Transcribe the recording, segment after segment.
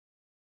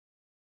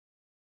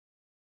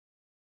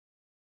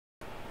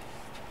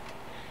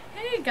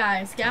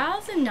guys,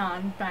 gals, and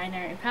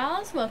non-binary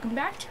pals. Welcome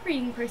back to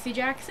Reading Percy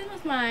Jackson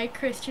with my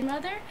Christian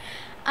mother.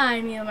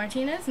 I'm Mia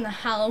Martinez in the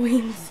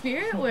Halloween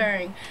spirit,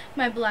 wearing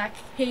my black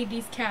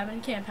Hades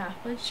Cabin Camp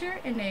Half-Blood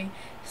shirt and a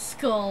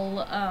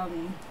skull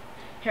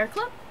hair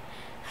clip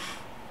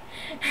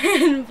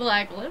and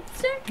black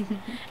lipstick.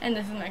 And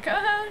this is my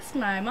co-host,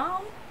 my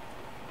mom.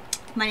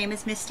 My name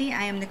is Misty.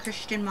 I am the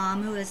Christian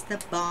mom who is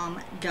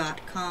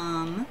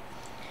thebomb.com.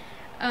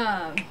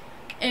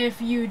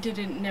 If you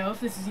didn't know, if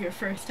this is your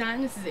first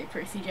time, this is a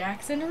Percy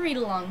Jackson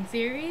read-along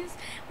series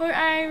where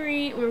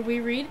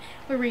we're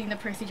reading the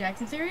Percy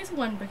Jackson series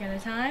one book at a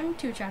time,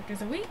 2 chapters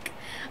a week.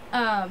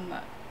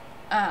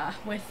 I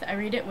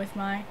read it with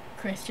my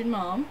Christian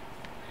mom.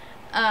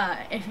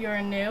 If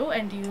you're new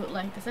and you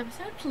like this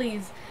episode,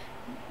 please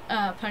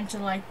punch the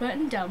like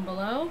button down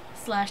below,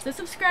 / the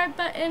subscribe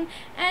button,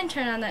 and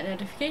turn on that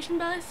notification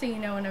bell so you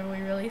know whenever we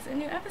release a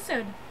new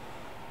episode.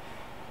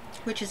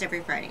 Which is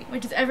every Friday.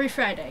 Which is every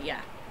Friday,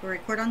 yeah. We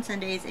record on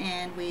Sundays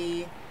and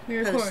we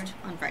record post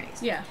on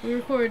Fridays. Yeah, we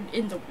record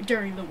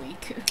during the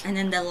week. And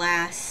then the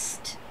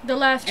last two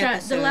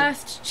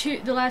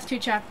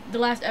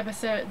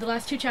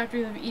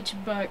chapters of each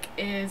book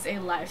is a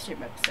live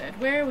stream episode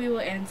where we will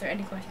answer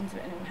any questions if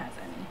anyone has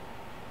any.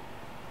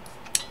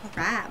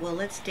 Alright, well,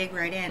 let's dig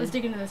right in. Let's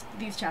dig into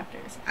these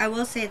chapters. I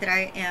will say that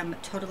I am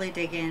totally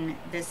digging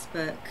this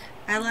book.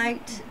 I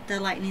liked The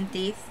Lightning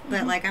Thief,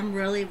 but I'm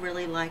really,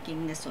 really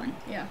liking this one.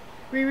 Yeah.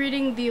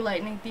 Rereading The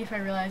Lightning Thief, I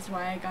realized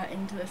why I got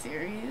into the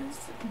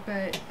series,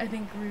 but I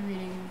think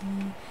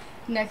rereading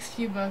the next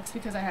few books,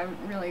 because I haven't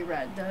really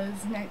read those,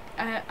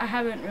 I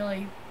haven't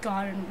really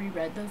gone and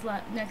reread those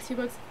next few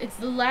books. It's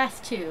the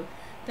last 2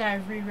 that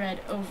I've reread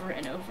over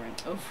and over and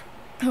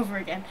over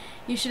again.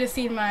 You should have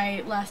seen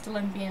my last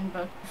Olympian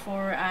book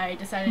before I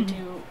decided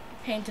to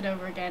paint it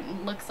over again.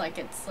 It looks like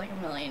it's like a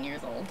million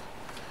years old.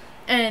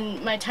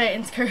 And my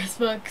Titan's Curse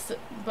book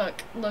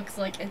looks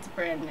like it's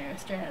brand new,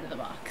 straight out of the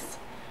box.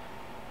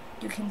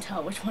 You can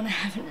tell which one I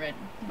haven't read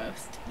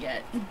most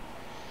yet.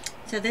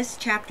 So this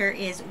chapter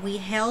is We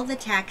Hail the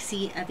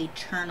Taxi of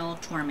Eternal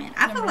Torment.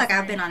 I feel like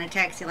I've been on a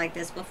taxi like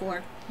this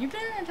before. You've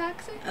been in a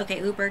taxi?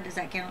 Okay, Uber, does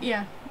that count?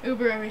 Yeah,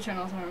 Uber of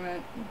Eternal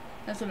Torment.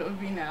 That's what it would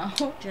be now.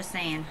 Just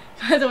saying.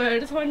 By the way, I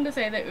just wanted to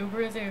say that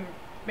Uber is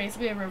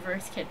basically a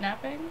reverse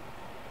kidnapping.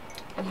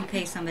 You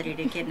pay somebody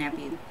to kidnap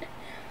you,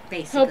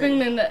 basically.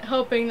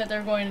 Hoping that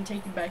they're going to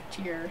take you back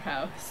to your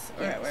house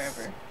or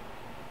wherever.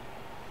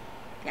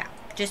 Yeah,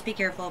 just be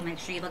careful. Make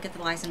sure you look at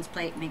the license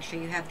plate. Make sure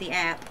you have the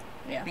app.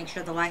 Yeah. Make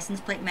sure the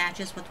license plate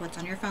matches with what's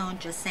on your phone.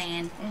 Just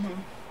saying.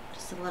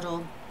 Just a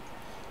little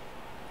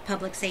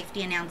public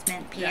safety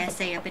announcement,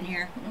 PSA up in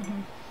here.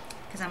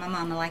 Because I'm a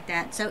mama like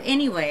that. So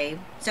anyway,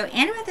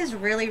 Annabeth is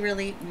really,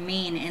 really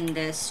mean in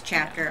this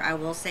chapter, I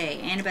will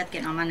say. Annabeth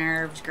getting on my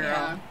nerves,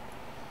 girl.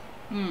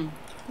 Yeah.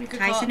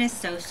 Tyson is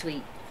so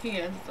sweet. He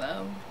is,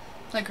 though.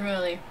 Like,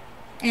 really.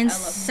 And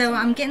so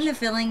I'm getting the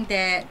feeling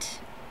that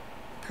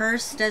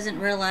Percy doesn't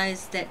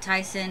realize that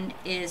Tyson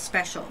is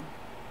special.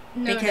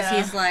 No, because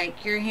he's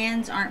like, your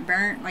hands aren't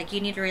burnt. Like,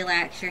 you need to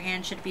relax. Your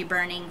hands should be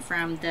burning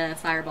from the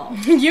fireball.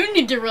 You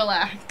need to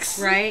relax.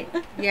 Right?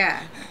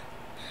 Yeah.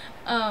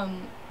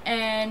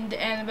 And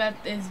Annabeth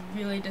is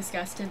really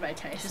disgusted by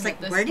Tyson. She's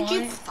like, where did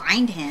you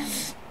find him?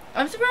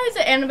 I'm surprised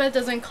that Annabeth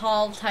doesn't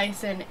call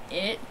Tyson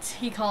it.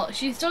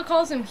 She still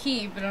calls him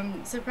he, but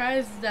I'm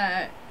surprised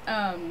that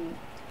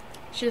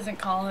she doesn't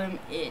call him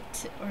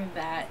it or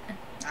that.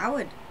 I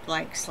would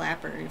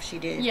slap her if she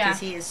did, because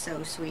he is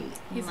so sweet.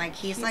 He's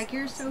like,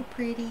 you're so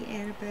pretty,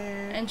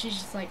 Annabeth. And she's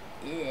just like,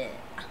 yeah.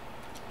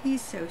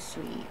 He's so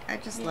sweet. I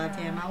just love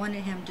him. I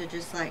wanted him to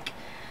just I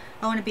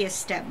want to be a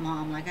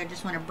stepmom. I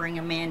just want to bring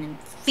him in and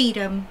feed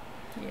him,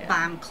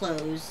 buy him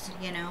clothes,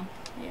 you know?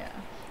 Yeah.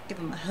 Give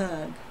him a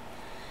hug.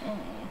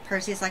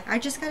 Percy's like, I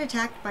just got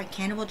attacked by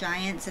cannibal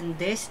giants and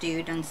this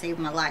dude done saved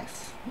my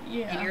life.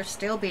 Yeah. And you're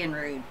still being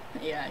rude.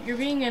 Yeah, you're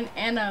being an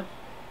Anna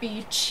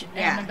Beach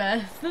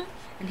Annabeth.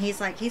 And he's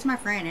like, he's my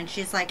friend. And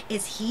she's like,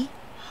 is he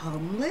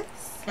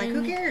homeless? Like,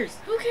 who cares?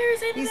 Who cares,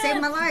 Annabeth? He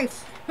saved my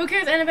life. Who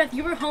cares, Annabeth?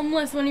 You were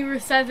homeless when you were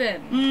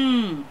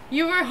 7.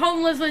 You were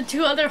homeless with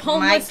 2 other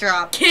homeless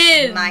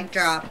kids. Mic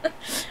drop.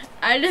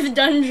 I just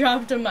done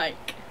dropped a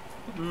mic.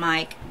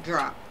 Mic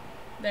drop.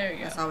 There you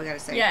go. That's all we gotta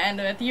say. Yeah,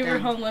 Annabeth, you were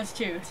homeless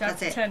too. Stop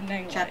That's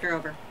pretending. Chapter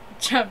over.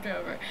 Chapter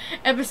over.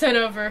 Episode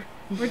over.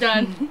 We're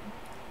done.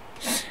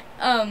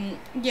 Yeah.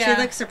 She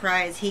looks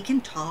surprised. He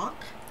can talk.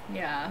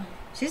 Yeah.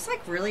 She's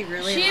really,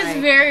 really. She is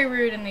very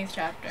rude in these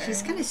chapters.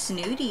 She's kind of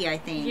snooty, I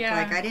think.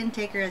 Yeah. I didn't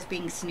take her as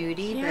being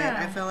snooty, but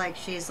I feel like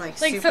she's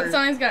super.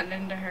 Something's gotten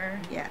into her.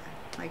 Yeah.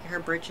 Like her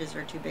britches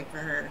are too big for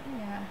her.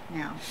 Yeah.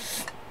 Now.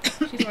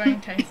 She's wearing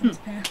Tyson's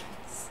pants.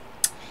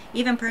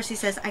 Even Percy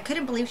says, I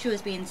couldn't believe she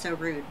was being so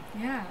rude.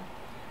 Yeah.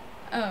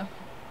 Oh.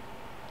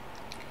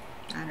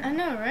 I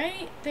know,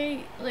 right?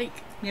 They,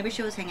 maybe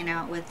she was hanging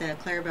out with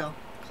Clarabelle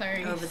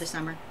Clarice over the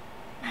summer.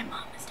 My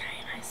mom is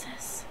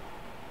Dionysus.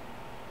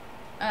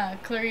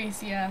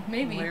 Clarice, yeah,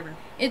 maybe. Whatever.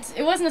 It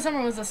wasn't the summer,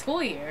 it was the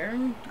school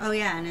year. Oh,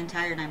 yeah, an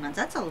entire 9 months.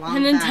 That's a long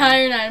An time.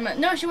 entire 9 months.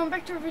 No, she went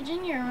back to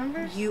Virginia,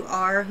 remember? You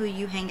are who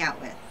you hang out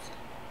with.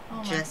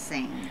 Oh, Just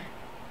saying.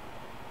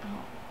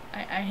 Oh,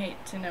 I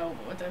hate to know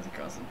what those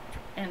girls in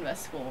Annabeth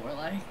school were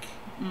like.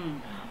 Mm.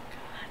 Oh,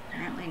 God.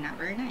 Apparently not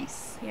very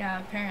nice. Yeah,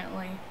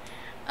 apparently.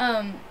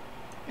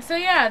 So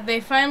yeah, they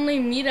finally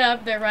meet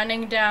up. They're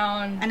running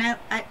down And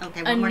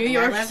okay, one a more New thing.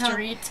 York I love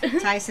street. how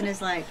Tyson is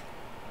like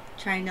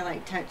trying to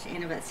like touch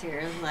Annabeth's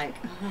hair, like,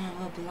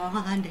 oh,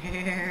 blonde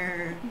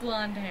hair.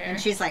 Blonde hair. And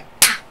she's like,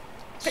 ah,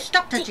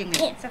 stop touching me.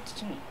 Stop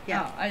touching me.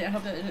 Yeah. Oh, I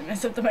hope that didn't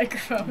mess up the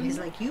microphone. And he's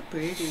like, you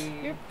pretty.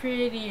 You're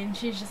pretty, and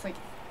she's just like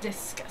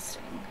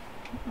disgusting.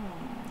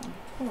 Oh,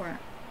 poor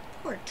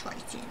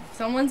Tyson.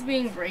 Someone's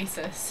being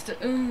racist.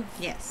 Ugh.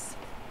 Yes.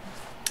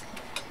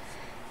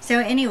 So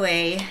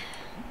anyway,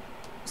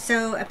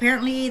 so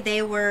apparently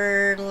they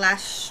were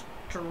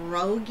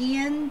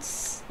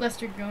Lastrogonians.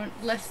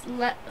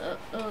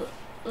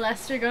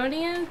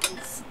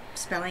 Lestrogonians?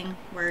 Spelling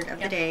word of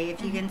the day.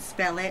 If you can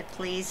spell it,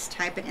 please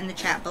type it in the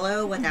chat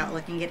below without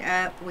looking it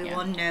up. We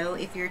will know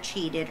if you're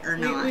cheated or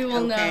not. We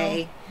will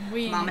okay?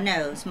 know. Mama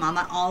knows.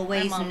 Mama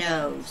always My mom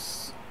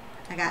knows.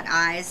 I got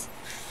eyes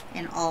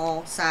in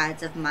all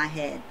sides of my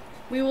head.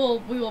 We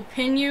will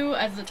pin you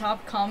as the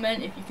top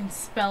comment if you can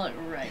spell it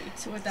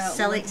right without.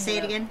 Say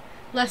it again.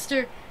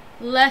 Lastrogonians.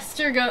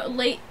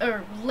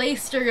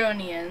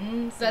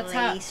 That's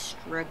how.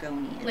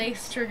 Lastrogonians.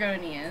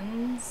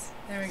 Lastrogonians.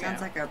 There we go.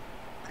 Sounds like a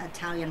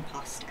Italian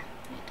pasta.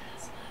 It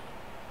does.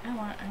 I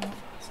want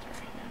pasta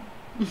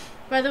right now.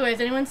 By the way, has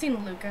anyone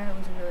seen Luca? It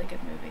was a really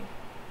good movie.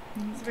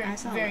 It's very, I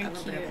saw very a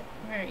little cute. bit of it.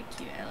 Very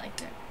cute. I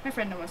liked it. My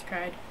friend almost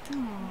cried.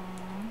 Aww.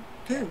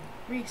 Who?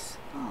 Reese.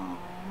 Aww.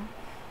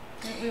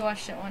 We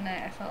watched it one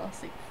night. I fell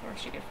asleep before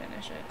she could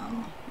finish it.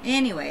 Oh.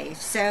 Anyway,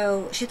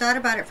 so she thought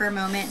about it for a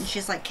moment, and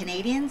she's like,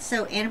 Canadian?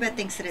 So Annabeth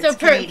thinks that it's so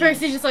Canadian.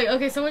 Percy's just like,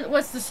 okay, so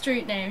what's the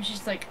street name?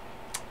 She's like,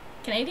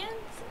 Canadians?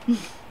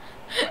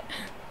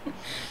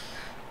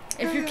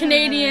 If you're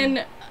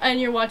Canadian and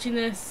you're watching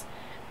this,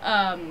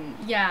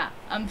 yeah,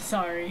 I'm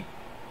sorry.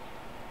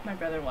 My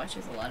brother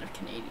watches a lot of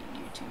Canadian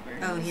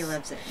YouTubers. Oh, he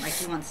loves it. Like,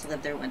 he wants to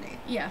live there one day.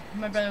 Yeah,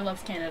 my brother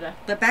loves Canada.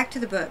 But back to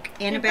the book.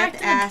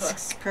 Annabeth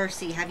asks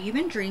Percy, have you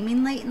been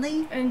dreaming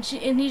lately? And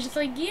he's just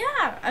like,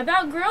 yeah,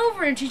 about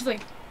Grover. And she's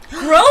like,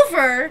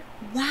 Grover?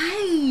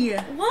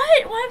 Why?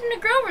 What? What happened to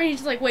Grover? And he's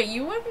just like, wait,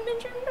 you haven't been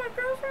dreaming about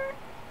Grover?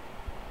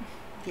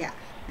 Yeah.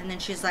 And then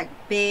she's like,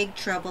 big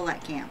trouble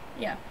at camp.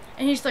 Yeah.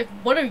 And he's like,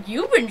 what have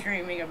you been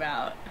dreaming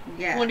about?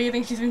 Yeah. What do you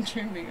think she's been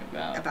dreaming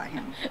about? About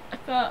him.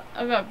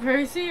 About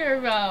Percy or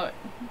about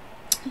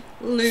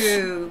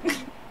Luke.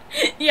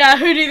 Yeah,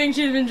 who do you think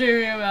she's been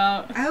dreaming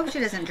about? I hope she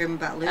doesn't dream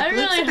about Luke. Luke's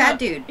Luke's a bad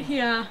dude.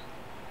 Yeah.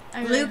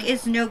 Luke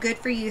is no good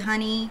for you,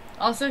 honey.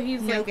 Also,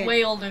 he's no like good.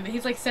 Way older.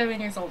 He's like 7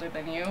 years older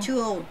than you. Too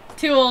old.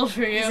 Too old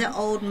for you. He's an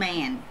old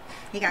man.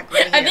 He got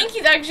gray hair. I think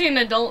he's actually an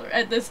adult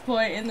at this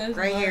point in this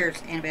gray book.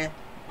 hairs, Annabeth.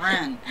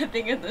 Run. I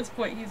think at this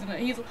point he's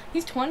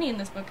 20 in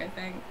this book, I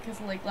think, because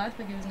like last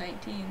book he was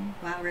 19.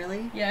 Wow,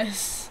 really?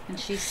 Yes. And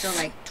she's still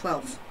like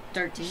 12,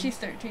 13. She's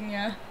 13,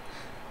 yeah.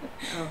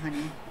 Oh,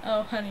 honey.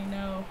 Oh, honey,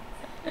 no.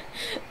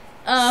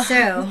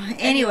 So,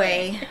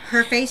 anyway,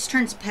 her face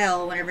turns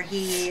pale whenever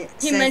he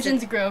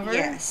mentions Grover.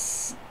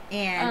 Yes.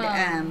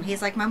 And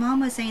he's like, my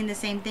mom was saying the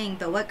same thing,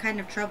 but what kind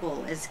of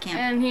trouble is camp?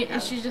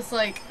 And she's just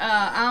like,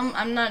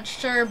 I'm not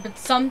sure, but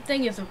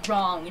something is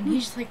wrong. And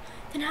he's just like,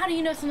 then how do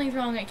you know something's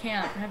wrong at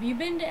camp? Have you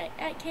been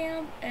at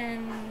camp?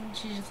 And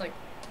she's just like,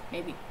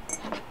 maybe.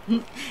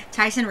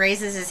 Tyson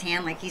raises his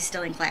hand like he's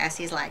still in class.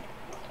 He's like,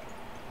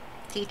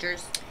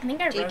 teachers. I think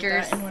I wrote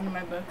that in one of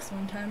my books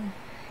one time.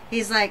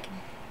 He's like,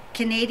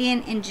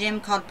 Canadian and Jim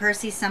called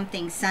Percy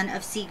something, son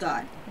of sea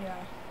god.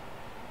 Yeah.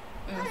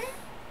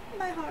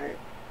 My heart.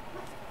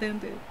 Boom,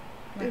 boom.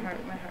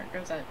 My heart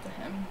goes out to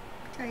him.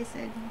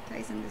 Tyson,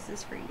 this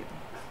is for you.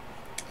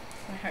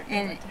 My heart goes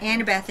And out to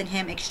him. Annabeth and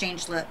him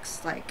exchange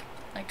looks like,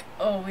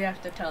 oh, we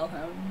have to tell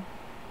him.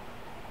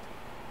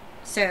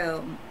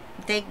 So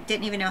they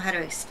didn't even know how to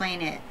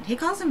explain it. He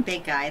calls him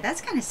big guy. That's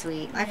kind of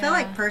sweet. I feel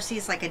like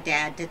Percy's like a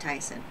dad to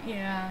Tyson.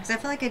 Yeah. Because I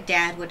feel like a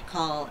dad would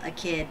call a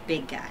kid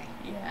big guy.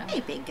 Yeah.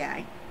 Hey, big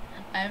guy.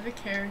 I have a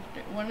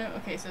character.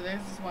 Okay, so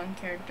there's this one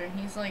character, and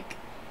he's like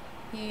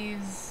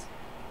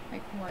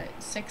what,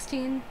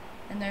 16?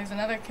 And there's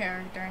another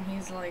character, and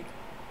he's like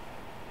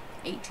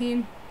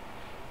 18.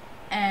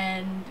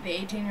 And the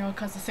 18-year-old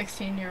calls the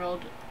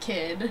 16-year-old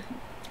kid.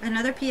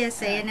 Another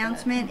PSA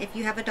announcement. If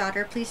you have a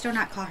daughter, please do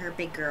not call her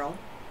big girl.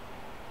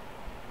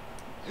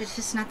 It's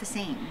just not the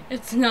same.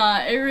 It's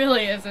not. It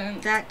really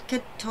isn't. That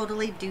could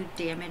totally do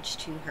damage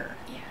to her.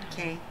 Yeah.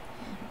 Okay?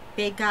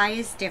 Big guy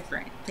is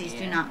different. Please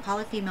do not call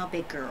a female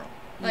big girl.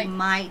 You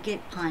might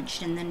get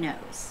punched in the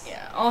nose.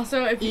 Yeah.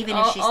 Also, if she's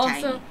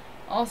tiny.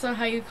 Also,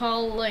 how you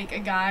call like a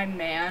guy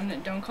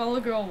man, don't call a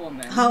girl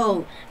woman.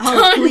 Oh,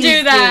 don't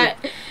do that.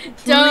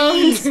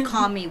 Please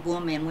call me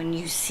woman when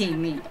you see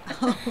me.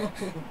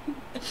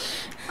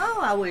 Oh,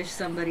 I wish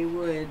somebody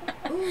would.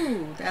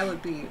 Ooh, that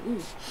would be.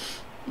 Ooh.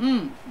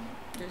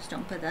 Just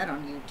don't put that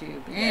on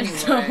YouTube.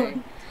 Yes, Anyway.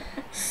 don't.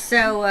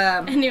 So,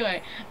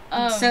 Anyway.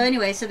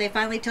 so they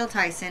finally tell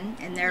Tyson,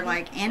 and they're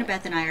like,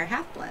 Annabeth and I are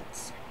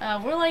half-bloods.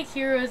 We're like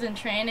heroes in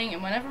training,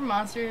 and whenever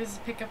monsters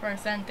pick up our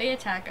scent, they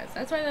attack us.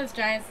 That's why those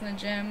giants in the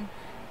gym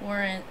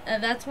were in.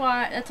 That's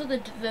what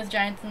those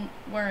giants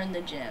were in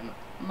the gym.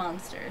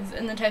 Monsters.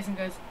 And then Tyson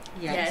goes,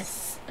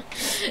 yes.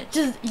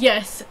 Just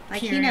yes.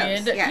 Like period. he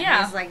knows.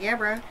 Yeah. He's like, yeah,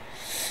 bro.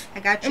 I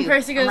got you. And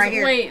Percy goes, I'm right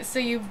here. wait, so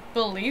you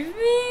believe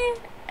me?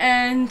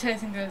 And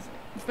Tyson goes,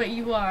 but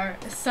you are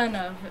son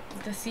of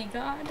the sea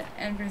god?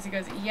 And Percy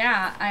goes,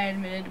 yeah, I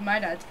admitted my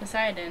dad's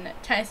Poseidon.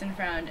 Tyson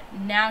frowned.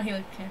 Now he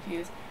looked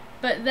confused.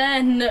 But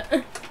then... ...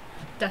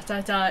 Dun,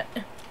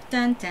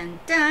 dun,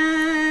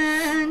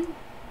 dun.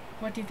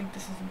 What do you think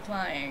this is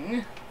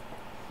implying?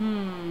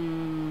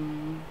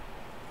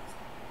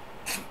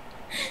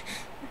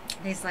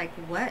 He's like,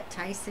 what,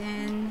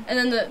 Tyson? And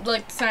then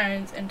the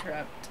sirens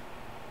interrupt.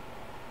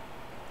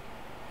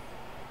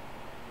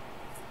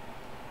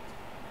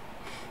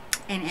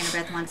 And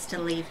Annabeth wants to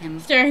leave him.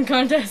 Staring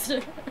contest.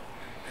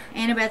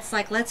 Annabeth's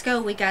like, let's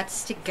go. We got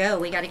to go.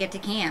 We got to get to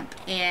camp.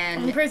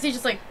 And Percy's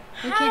just like,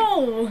 We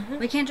how?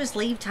 We can't just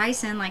leave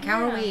Tyson. Like,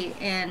 how are we?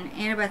 And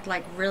Annabeth,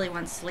 like, really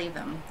wants to leave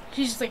him.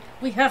 She's just like,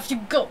 we have to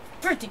go.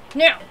 Percy,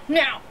 now.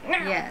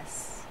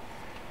 Yes.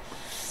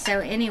 So,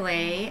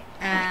 anyway,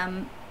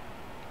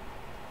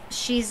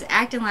 she's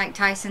acting like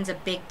Tyson's a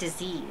big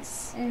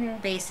disease,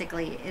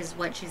 basically, is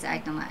what she's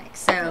acting like.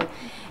 So,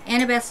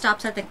 Annabeth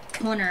stops at the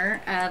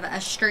corner of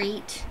a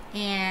street,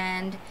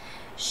 and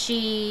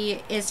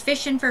she is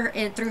fishing through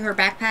her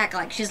backpack,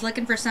 like she's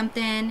looking for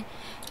something,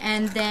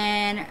 and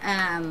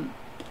then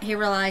he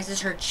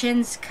realizes her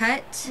chin's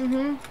cut.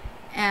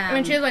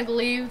 When she has like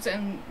leaves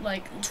and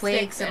like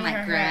twigs and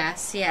like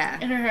grass, in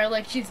her hair,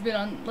 like she's been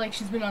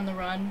on the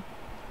run.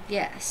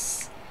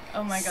 Yes.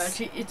 Oh my god,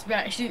 it's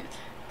bad.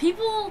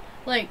 People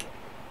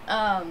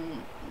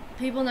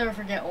people never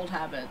forget old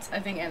habits. I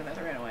think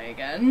Annabeth ran away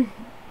again.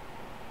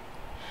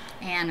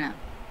 Anna,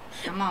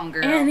 come on,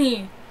 girl.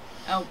 Annie.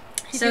 Oh.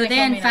 So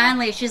then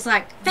finally she's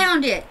like,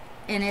 found it,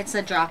 and it's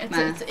a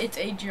drachma. It's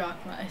a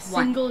drachma, a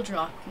single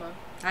drachma.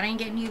 That ain't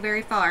getting you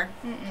very far.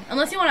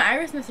 Unless you want to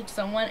iris message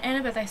someone,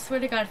 Annabeth, I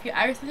swear to God, if you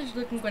iris message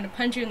Luke, I'm going to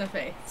punch you in the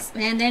face.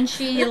 And then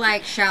she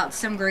like shouts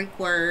some Greek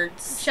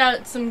words. She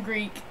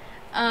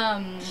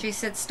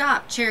said,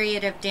 "Stop,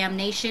 chariot of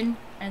damnation."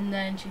 And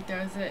then she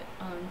throws it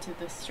onto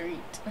the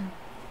street.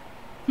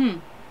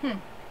 And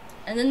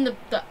then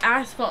the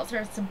asphalt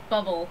starts to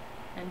bubble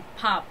and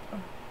pop,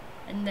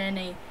 and then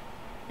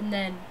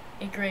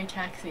a gray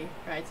taxi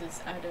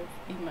rises out of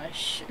the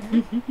mush.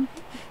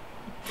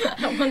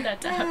 I want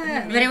that to happen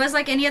to me. But it was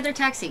like any other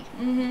taxi.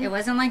 It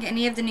wasn't like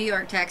any of the New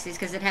York taxis,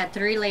 because it had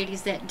 3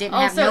 ladies that didn't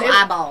have no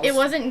eyeballs. It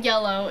wasn't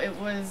yellow. It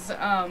was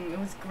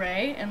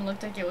gray and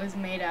looked like it was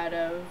made out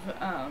of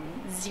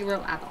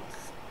 0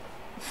 eyeballs.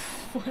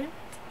 What?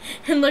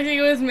 And looked like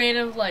it was made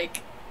of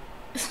like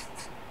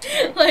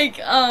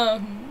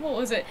what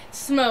was it?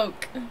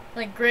 Smoke,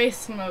 like gray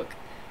smoke.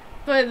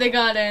 But they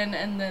got in,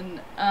 and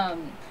then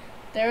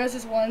there was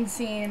this one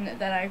scene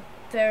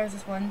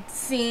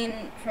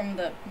from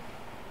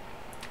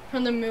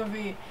the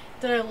movie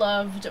that I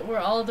loved, where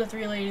all of the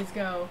 3 ladies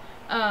go,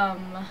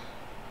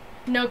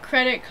 no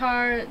credit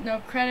cards, no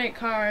credit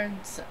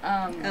cards,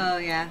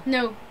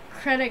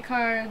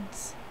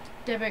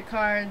 debit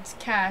cards,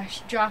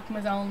 cash,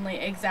 drachmas only,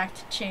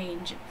 exact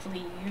change,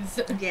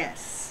 please.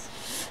 Yes.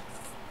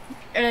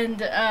 And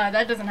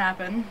that doesn't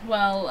happen.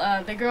 Well,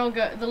 the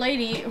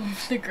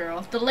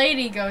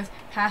lady goes,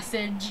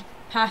 passage.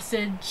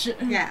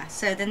 Yeah,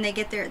 so then they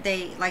get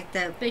they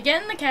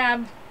get in the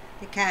cab.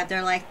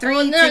 They're like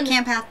 3 to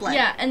Camp Half-Blood.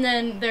 Yeah, and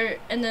then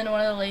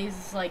one of the ladies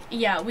is like,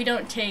 yeah, we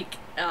don't take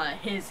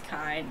his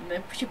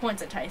kind. She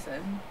points at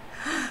Tyson.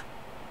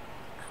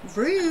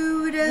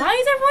 Rude. Why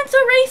is everyone so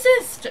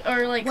racist?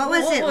 Or like, what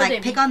was it?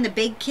 Like, pick on the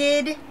big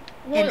kid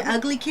and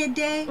ugly kid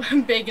day?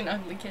 Big and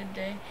ugly kid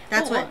day.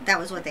 That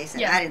was what they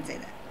said. Yeah. I didn't say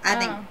that.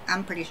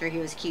 I'm pretty sure he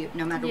was cute,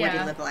 no matter what he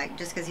looked like,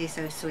 just because he's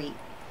so sweet.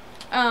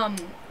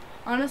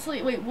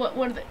 Honestly, wait, what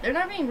are they? They're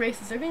not being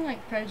racist. They're being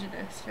like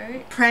prejudiced,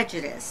 right?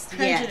 Prejudiced.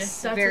 Yes,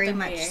 that's very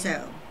much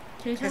so.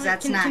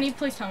 Can you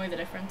please tell me the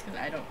difference? Because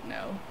I don't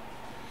know.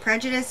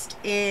 Prejudiced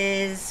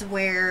is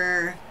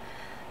where,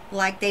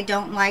 like, they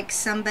don't like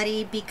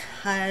somebody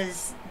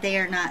because they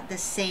are not the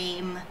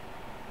same,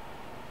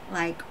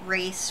 like,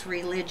 race,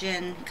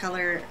 religion,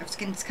 color of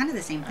skin. It's kind of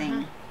the same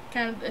thing.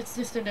 It's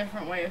just a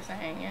different way of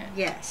saying it.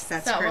 Yes,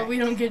 that's correct. correct. We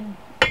don't get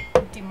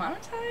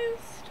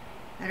demonetized?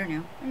 I don't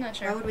know. I'm not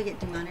sure. Why would we get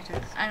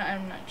demonetized?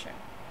 I'm not sure.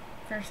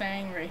 For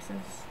saying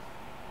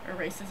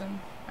racism.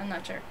 I'm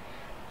not sure.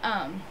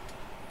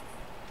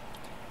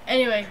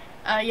 Anyway,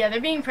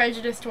 they're being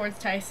prejudiced towards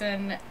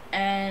Tyson,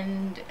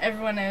 and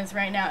everyone is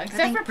right now,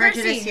 except for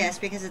Percy. Prejudice, yes,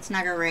 because it's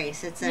not a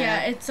race. It's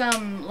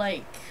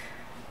like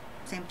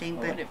same thing,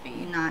 what but would it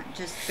be? Not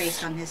just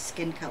based on his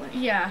skin color.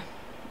 Yeah.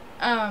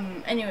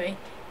 Anyway,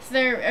 so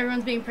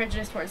everyone's being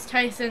prejudiced towards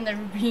Tyson. They're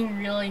being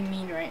really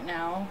mean right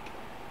now.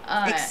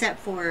 except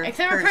for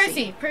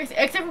Percy.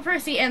 Except for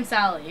Percy and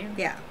Sally.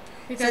 Yeah.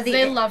 Because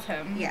they love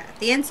him. Yeah.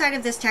 The inside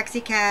of this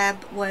taxi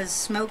cab was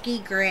smoky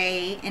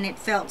gray, and it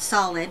felt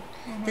solid.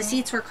 The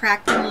seats were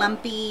cracked and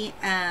lumpy,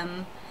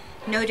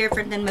 no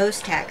different than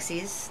most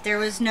taxis. There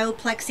was no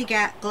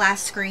plexiglass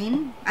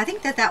screen. I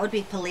think that would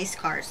be police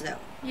cars, though.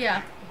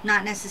 Yeah.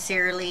 Not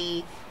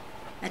necessarily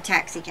a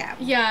taxi cab.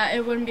 Yeah,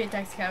 it wouldn't be a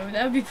taxi cab.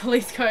 That would be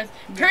police cars.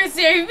 Yeah.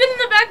 Percy, have you been in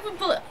the back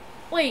of a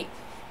Wait,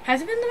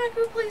 has it been in the back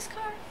of a police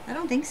car? I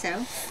don't think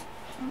so.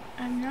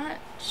 I'm not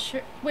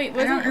sure. Wait,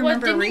 I don't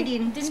remember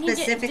reading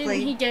specifically.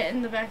 Didn't he get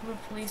in the back of a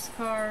police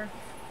car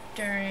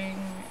during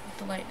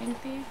the lightning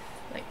thief?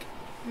 Like,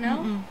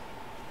 no?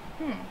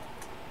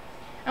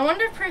 I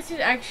wonder if Percy's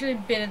actually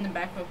been in the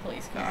back of a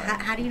police car.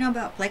 How do you know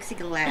about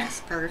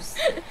plexiglass,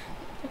 Percy?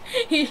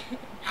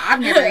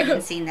 I've never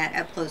even seen that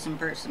up close and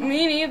personal.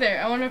 Me neither.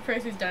 I wonder if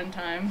Percy's done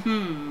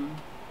time.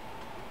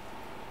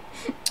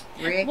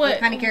 Rick, what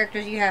kind of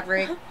characters you have,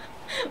 Rick?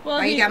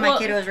 Well, you got my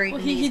kiddos reading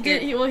he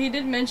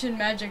did mention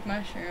magic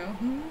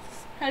mushrooms.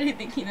 How do you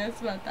think he knows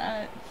about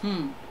that?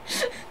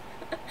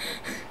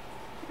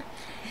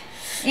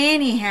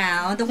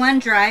 Anyhow, the one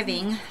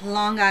driving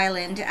Long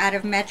Island out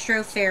of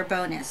Metro fare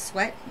bonus.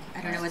 What?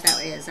 I don't know what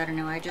that is. I don't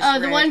know. I just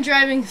read. The one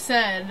driving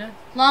said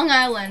Long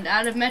Island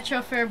out of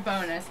Metro fare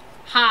bonus.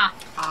 Ha.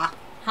 Ha.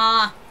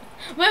 Ha.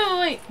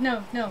 Wait.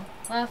 No.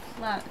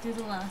 Laugh. Do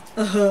the laugh.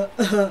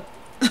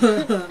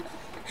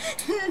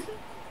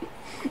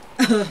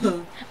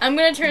 I'm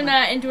gonna turn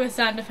that into a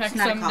sound effect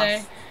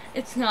someday.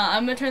 It's not.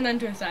 I'm gonna turn that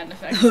into a sound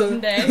effect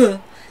someday.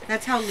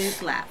 That's how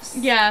Luke laughs.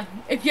 Yeah.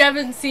 If you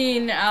haven't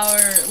seen our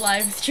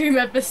live stream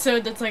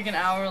episode that's like an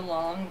hour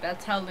long,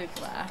 that's how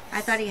Luke laughs.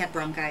 I thought he had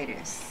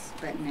bronchitis,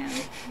 but no.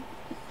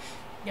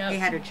 Yep. He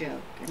had a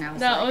joke, and I was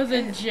that like, was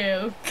a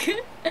joke.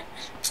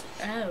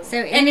 Oh. So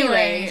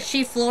anyway,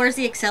 she floors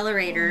the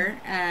accelerator.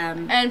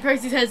 And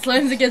Percy's head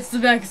slams against the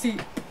back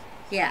seat.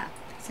 Yeah.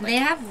 And they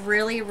have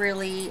really,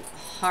 really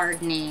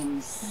hard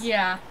names.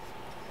 Yeah.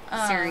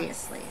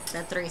 Seriously.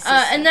 The three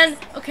sisters. And then,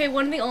 okay,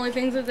 one of the only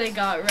things that they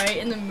got right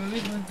in the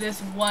movie was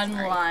this one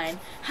line.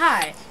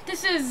 Hi,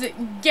 this is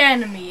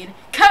Ganymede,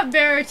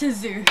 cupbearer to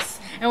Zeus.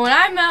 And when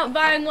I'm out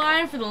buying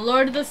wine for the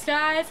Lord of the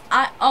Skies,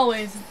 I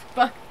always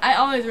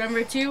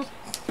remember to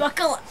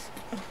buckle up.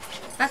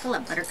 Buckle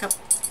up, buttercup.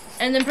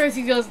 And then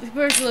Percy looks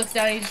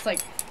down and he's just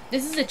like,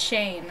 this is a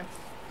chain.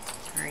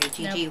 Sorry,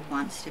 Gigi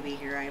wants to be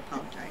here. I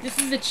apologize. This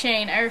is a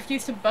chain. I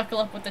refuse to buckle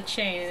up with the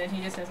chain. And then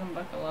he just doesn't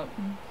buckle up.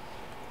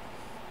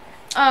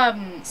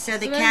 So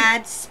the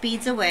cad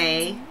speeds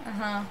away.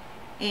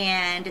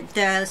 And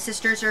the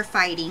sisters are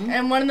fighting.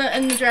 And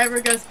the driver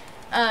goes,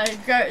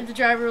 the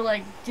driver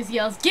like just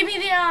yells, "Give me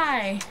the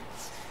eye!"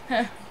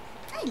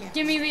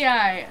 Give me the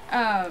eye.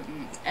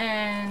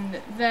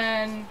 And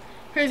then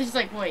Percy's just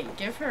like, wait,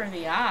 give her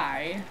the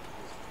eye.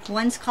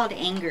 One's called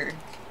Anger.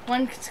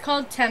 One's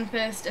called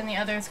Tempest, and the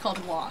other is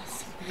called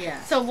Wasp.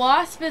 Yeah. So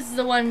Wasp is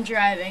the one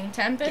driving.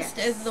 Tempest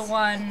is the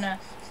one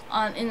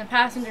in the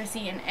passenger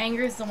seat, and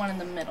Anger is the one in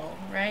the middle,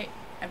 right?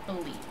 I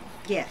believe.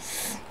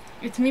 Yes.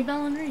 It's me,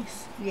 Belle and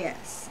Reese.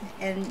 Yes.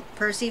 And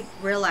Percy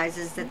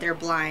realizes that they're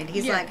blind.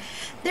 He's like,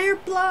 they're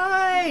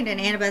blind! And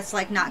Annabeth's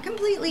like, not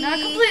completely. Not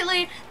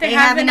completely. They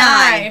have an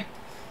eye.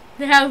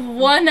 They have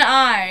one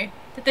eye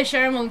that they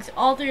share amongst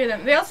all three of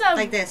them. They also have...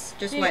 Like this,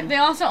 just one. They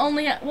also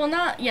only have... Well,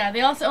 not... Yeah,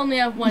 they also only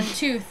have one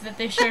tooth that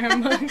they share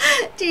amongst...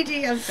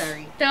 TG, I'm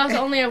sorry. They also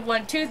only have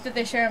one tooth that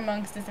they share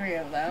amongst the three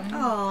of them.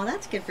 Oh,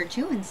 that's good for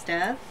chewing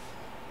stuff.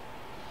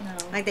 No.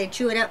 Like they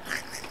chew it up,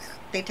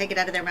 they take it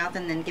out of their mouth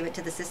and then give it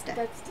to the sister.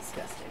 That's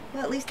disgusting.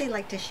 Well, at least they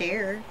like to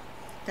share.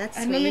 That's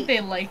sweet. I don't think they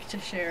like to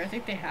share. I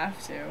think they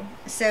have to.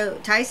 So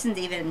Tyson's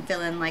even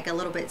feeling like a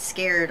little bit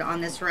scared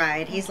on this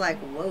ride. He's like,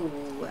 whoa.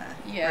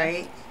 Yeah.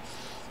 Right?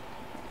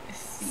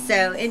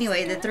 So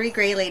anyway, the three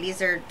gray ladies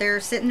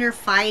they're sitting there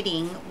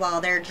fighting while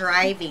they're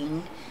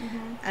driving.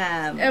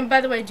 And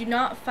by the way, do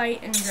not fight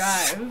and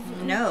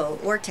drive. No,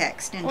 or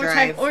text and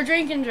drive. Or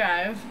drink and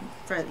drive.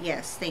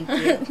 Yes, thank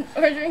you.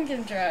 Or drink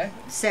and drive.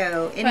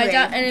 So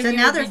anyway, so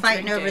now they're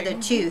fighting over the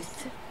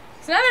tooth.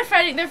 So now they're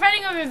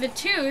fighting over the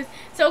tooth.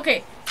 So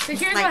okay, so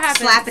here's like what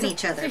happens. Slapping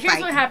each other. So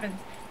here's what happens.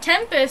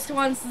 Tempest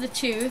wants the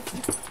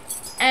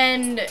tooth,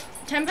 and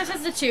Tempest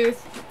has the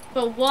tooth,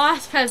 but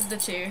Wasp has the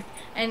tooth,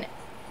 and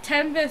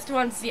Tempest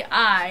wants the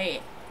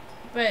eye,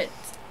 but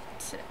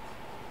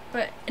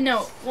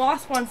no,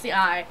 Wasp wants the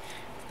eye,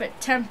 but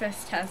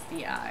Tempest has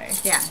the eye.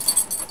 Yeah.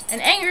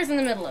 And Anger's in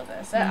the middle of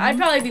this. I'd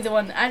probably be the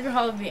one. I'd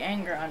probably be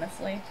Anger,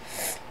 honestly.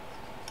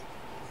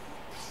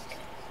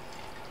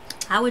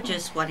 I would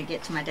just want to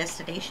get to my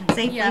destination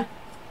safely. Yeah.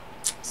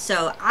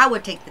 So I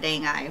would take the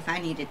dang eye if I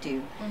needed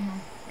to,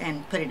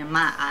 and put it in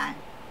my eye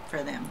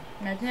for them.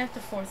 Imagine I have to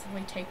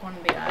forcibly take one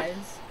of the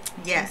eyes.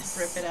 Yes.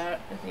 Just rip it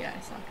out with the eye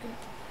socket.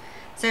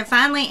 So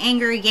finally,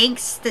 Anger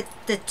yanks the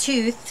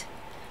tooth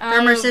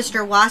from her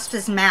sister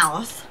Wasp's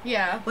mouth.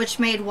 Yeah. Which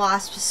made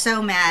Wasp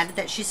so mad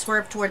that she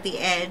swerved toward the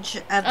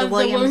edge of the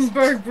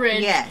Williamsburg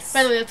Bridge. Yes.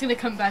 By the way, that's going to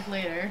come back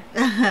later.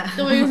 The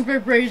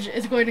Williamsburg Bridge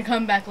is going to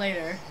come back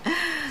later.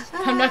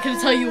 I'm not going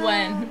to tell you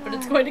when, but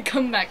it's going to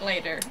come back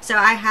later. So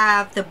I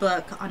have the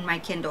book on my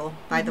Kindle,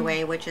 by the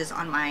way, which is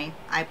on my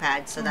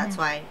iPad. So that's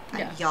why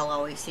y'all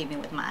always see me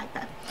with my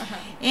iPad.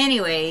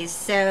 Anyways,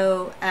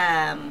 so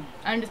I'm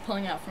just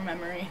pulling out from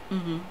memory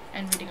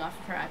and reading off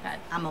of her iPad.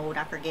 I'm old,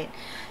 I forget.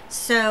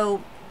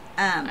 So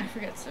I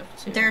forget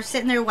stuff too. They're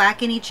sitting there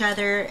whacking each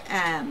other.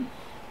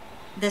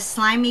 The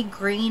slimy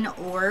green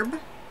orb.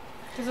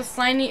 There's a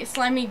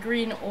slimy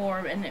green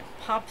orb, and it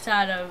pops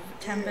out of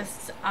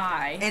Tempest's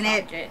eye. And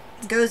it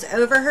goes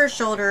over her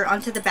shoulder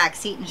onto the back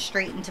seat and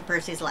straight into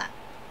Percy's lap.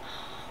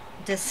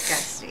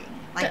 Disgusting.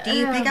 Like, do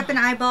you pick up an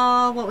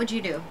eyeball? What would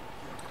you do?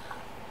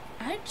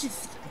 I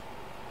just...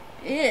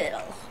 Ew.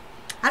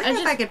 I don't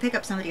know if I could pick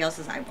up somebody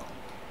else's eyeball.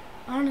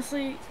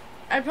 Honestly,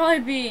 I'd probably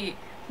be,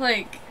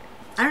 like...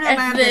 I don't know if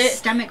I have the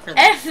stomach for that.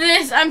 F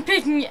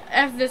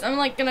this! I'm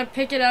like, gonna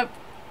pick it up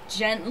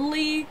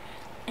gently...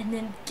 and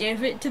then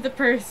give it to the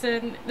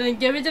person, then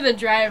give it to the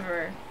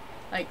driver.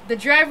 Like, the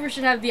driver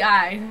should have the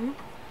eye,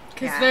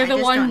 because they're the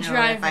one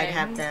driving. I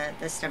just don't know if I'd have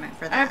the stomach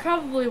for that. I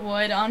probably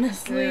would,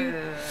 honestly.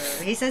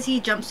 He says he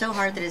jumped so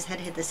hard that his head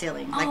hit the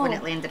ceiling, like when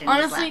it landed in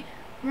his lap.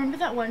 Remember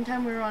that one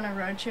time we were on a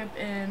road trip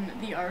in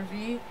the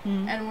RV,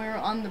 and we were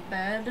on the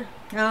bed in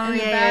the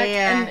back,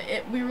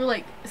 and we were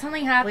like,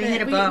 something happened. We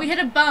hit a bump. We hit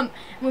a bump,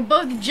 and we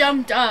both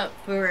jumped up.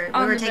 We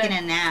were taking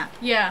a nap.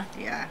 Yeah.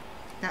 Yeah.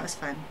 That was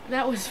fun.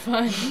 That was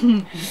fun.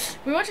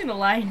 We were watching The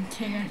Lion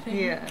King, I think.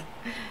 Yeah.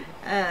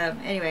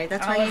 Anyway,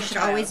 that's why you should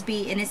always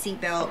be in a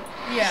seatbelt.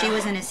 Yeah. She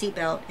was in a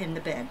seatbelt in the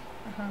bed.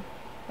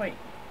 Wait.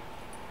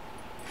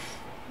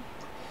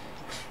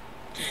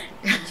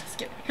 Just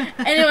kidding.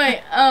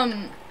 Anyway,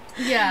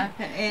 yeah.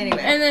 Anyway.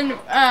 And then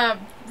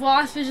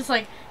Wasp is just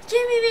like,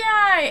 give me the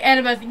eye.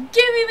 Annabeth,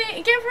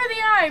 give her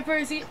the eye,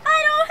 Percy.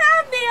 I don't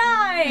have the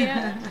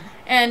eye.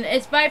 And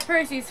it's by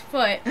Percy's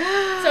foot.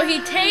 So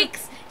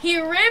he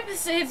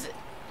ribs his...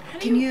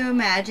 Can you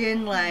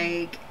imagine,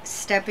 like,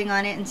 stepping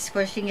on it and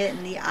squishing it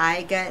and the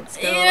eye guts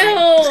go, Ew!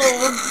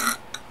 like...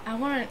 I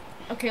want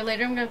to... Okay,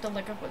 later I'm going to have to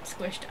look up what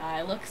squished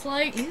eye looks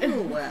like. Ew.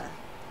 No,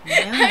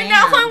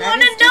 now I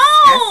want to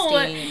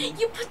know!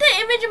 You put that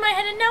image in my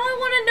head and now I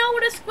want to know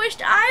what a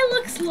squished eye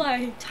looks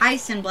like.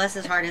 Tyson, bless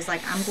his heart, is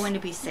like, I'm going to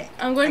be sick.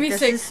 I'm going to be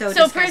sick. This is so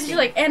disgusting. Percy's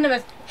like,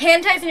 Annabeth,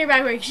 hand ties in your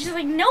back pocket. She's just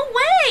like, no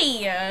way!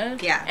 Yeah.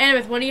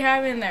 Annabeth, what do you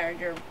have in there?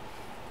 Your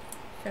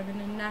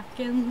feminine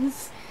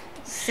napkins?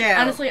 So,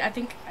 honestly, I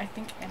think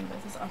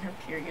Annabeth is on her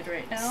period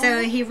right now.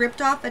 So he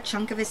ripped off a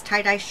chunk of his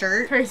tie-dye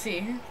shirt.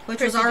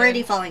 Which was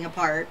already falling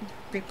apart.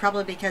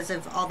 Probably because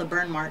of all the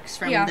burn marks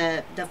from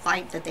the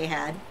fight that they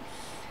had.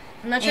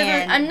 I'm not sure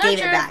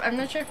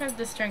if I have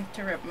the strength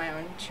to rip my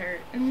own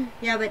shirt.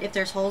 Yeah, but if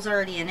there's holes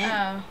already in it,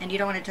 and you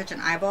don't want to touch an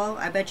eyeball,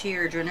 I bet you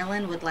your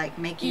adrenaline would, like,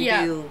 make you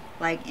do,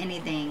 like,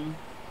 anything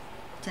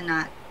to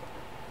not...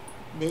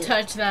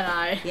 touch that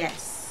eye.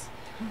 Yes.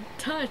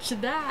 Touch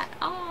that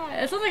eye.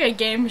 It sounds like a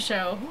game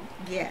show.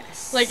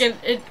 Yes. Like an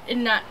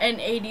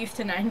 80s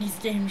to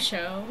 90s game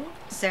show.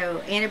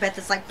 So Annabeth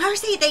is like,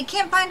 Percy, they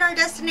can't find our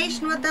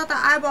destination without the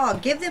eyeball.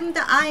 Give them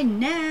the eye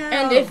now.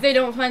 And if they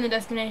don't find the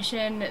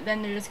destination,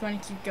 then they're just going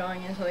to keep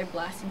going until they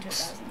blast into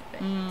 1,000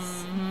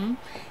 bits.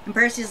 And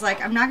Percy's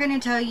like, I'm not going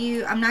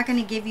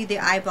to give you the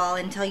eyeball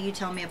until you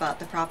tell me about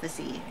the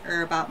prophecy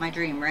or about my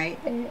dream, right?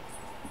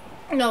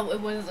 No,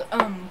 it was,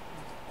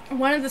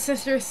 one of the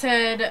sisters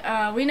said,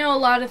 we know a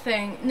lot of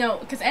things. No,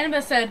 because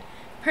Annabeth said,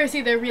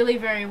 Percy, they're really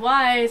very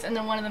wise. And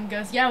then one of them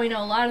goes, yeah, we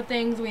know a lot of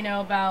things. We know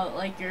about,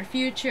 like, your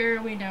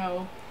future. We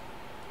know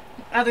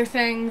other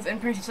things. And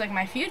Percy's like,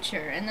 my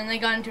future? And then they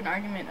got into an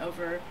argument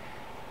over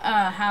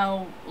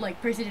how,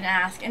 like, Percy didn't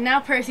ask. And now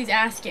Percy's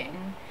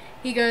asking.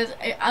 He goes,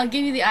 I'll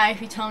give you the eye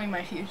if you tell me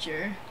my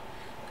future.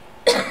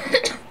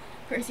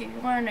 Percy, if you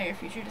want to know your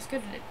future,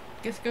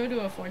 just go to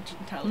a fortune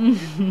teller.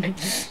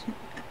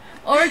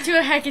 Or to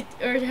a Hecate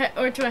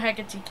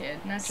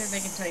kid. Not sure if they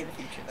can tell you the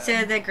future, though.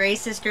 So the Grey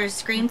sisters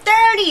scream,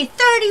 30,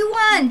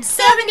 31,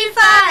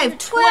 75,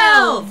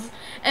 12.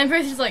 And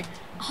Percy's like,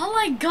 all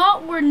I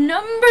got were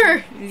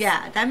numbers.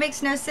 Yeah, that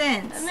makes no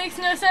sense.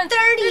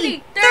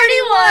 30,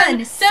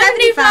 31,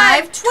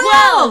 75,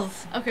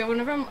 12. Okay,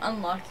 whenever I'm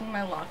unlocking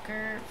my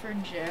locker for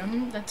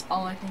gym, that's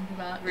all I think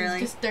about.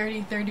 Really? It's just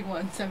 30,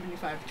 31,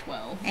 75,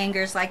 12.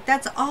 Anger's like,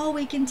 that's all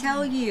we can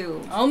tell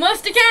you.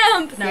 Almost to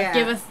camp. Now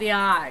give us the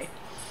eye.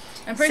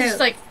 And Percy's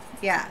like,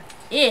 yeah.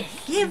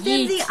 Give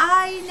them the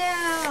eye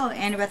now.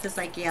 Annabeth is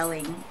like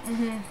yelling.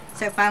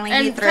 So finally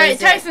he throws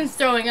Tyson's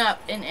throwing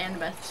up in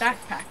Annabeth's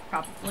backpack,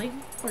 probably.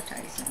 Poor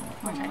Tyson.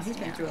 He's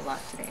been through a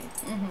lot today.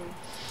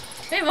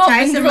 They've all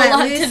been through a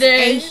lot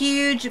today. A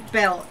huge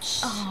belch.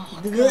 Oh,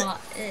 God.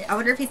 I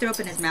wonder if he threw up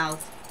in his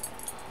mouth.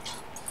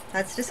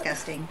 That's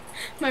disgusting.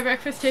 My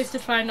breakfast tasted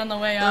fine on the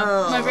way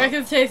up. My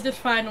breakfast tasted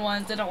fine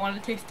once. I don't want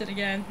to taste it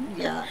again.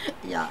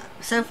 Yeah.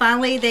 So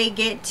finally they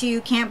get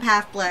to Camp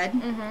Half-Blood.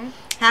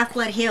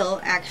 Half-Blood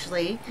Hill,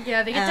 actually.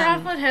 Yeah, they get to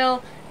Half-Blood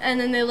Hill, and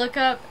then they look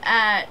up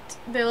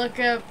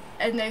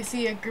and they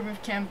see a group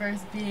of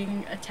campers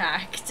being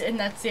attacked, and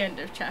that's the end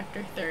of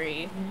chapter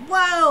 3.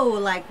 Whoa,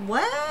 like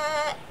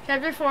what?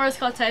 Chapter 4 is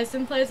called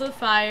Tyson Plays with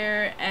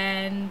Fire,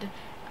 and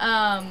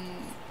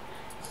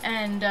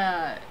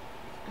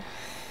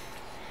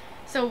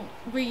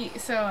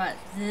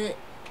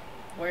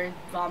word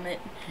vomit.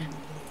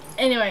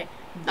 Anyway,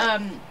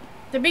 the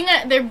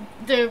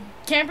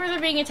campers are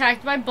being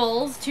attacked by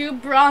bulls, 2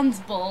 bronze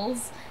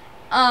bulls,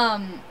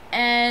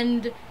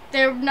 and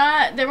they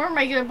weren't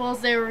regular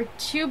bulls. They were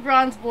 2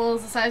 bronze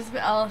bulls the size of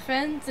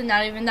elephants, and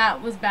not even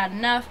that was bad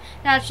enough.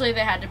 Naturally,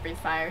 they had to breathe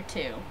fire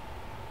too.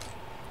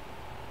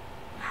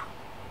 Wow,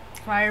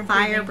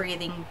 fire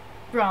breathing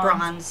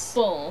bronze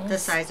bulls the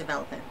size of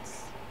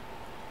elephants.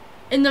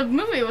 In the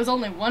movie, it was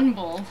only 1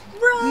 bull.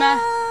 Run!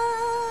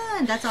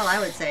 That's all I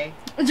would say.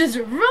 Just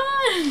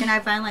run! Can I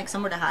find, like,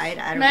 somewhere to hide?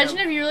 I don't Imagine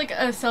know. if you were, like,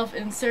 a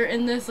self-insert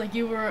in this, like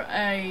you were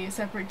a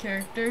separate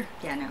character.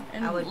 Yeah, no.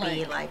 And, I would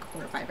be, like,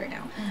 horrified right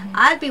now. Mm-hmm.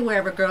 I'd be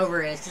wherever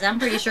Grover is, because I'm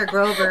pretty sure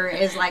Grover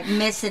is, like,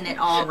 missing it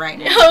all right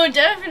now. Oh,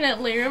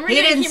 definitely. Remember he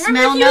didn't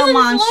smell no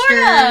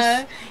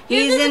monsters.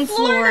 He's in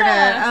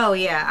Florida. Oh,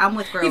 yeah. I'm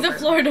with Grover. He's a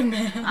Florida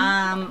man.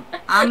 I'm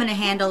going to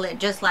handle it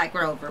just like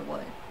Grover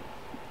would.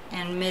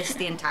 And miss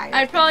the entire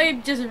I'd thing. probably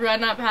just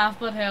run up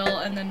Half-Blood Hill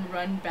and then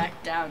run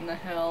back down the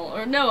hill.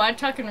 Or no, I'd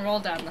tuck and roll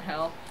down the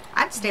hill.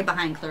 I'd stay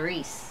behind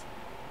Clarice.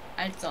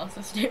 I'd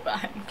also stay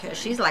behind. Because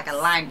she's like a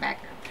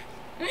linebacker.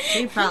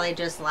 She'd probably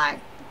just like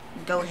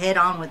go head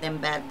on with them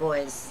bad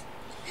boys.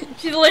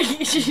 She'd like,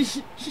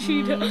 she'd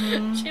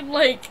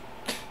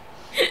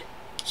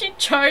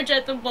charge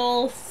at the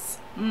bulls.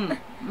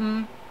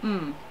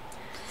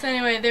 So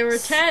anyway, there were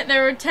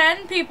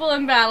 10 people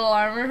in battle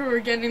armor who were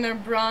getting their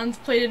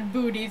bronze-plated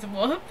booties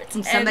whooped.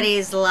 And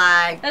somebody's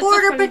like,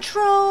 "Border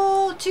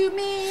Patrol to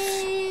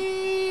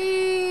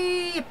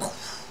me!" And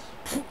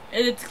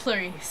it's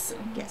Clarice.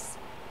 Yes.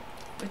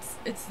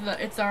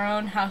 It's our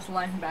own house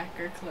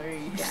linebacker,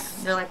 Clarice. Yeah.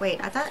 They're like, "Wait,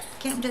 I thought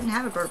Camp didn't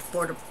have a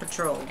Border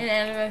Patrol." And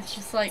Annabeth's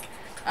just like,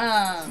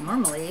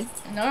 normally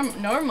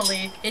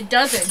it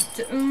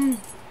doesn't.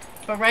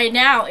 But right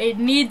now, it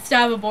needs to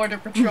have a Border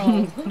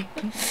Patrol.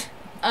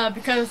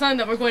 Because of something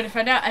that we're going to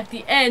find out at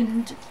the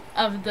end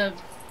of the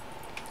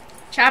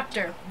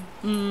chapter.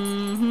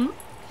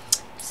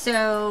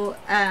 So,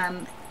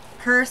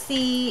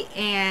 Percy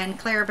and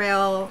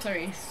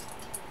Clarice.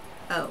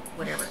 Oh,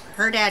 whatever.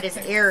 Her dad is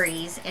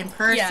Aries, and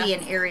Percy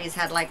and Aries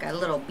had like a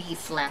little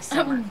beef last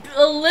summer.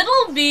 A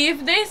little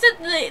beef? They set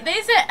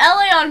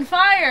LA on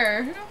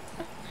fire.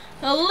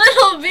 A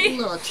little beef.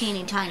 A little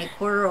teeny tiny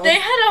quarrel. They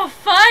had a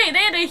fight.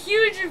 They had a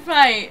huge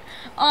fight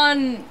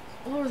on,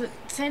 what was it,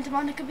 Santa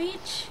Monica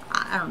Beach?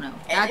 I don't know.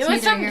 It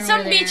was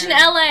some beach in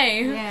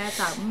LA. Yeah, it's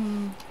all,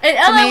 and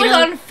LA was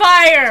on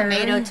fire.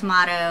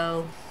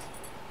 Tomato,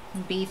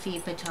 beefy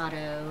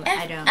potato.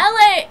 I don't.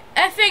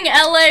 Effing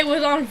LA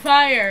was on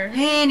fire.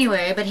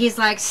 Anyway, but he's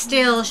like,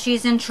 still,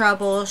 she's in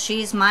trouble.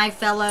 She's my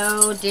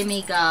fellow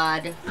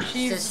demigod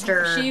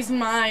sister. She's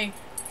my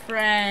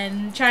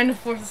friend. Trying to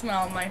force a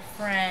smile on my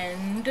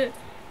friend.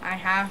 I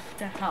have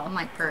to help. I'm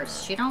like,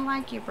 Percy, she don't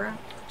like you, bro. You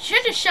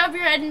should have shoved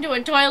your head into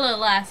a toilet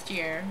last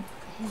year.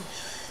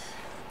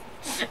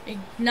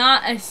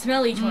 Not a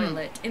smelly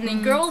toilet. In the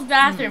girls'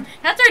 bathroom.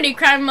 That's already a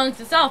crime amongst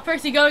itself.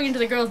 Percy going into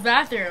the girls'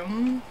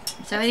 bathroom.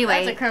 So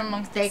anyway, that's a crime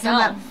amongst they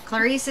itself. come up.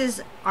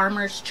 Clarice's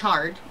armor's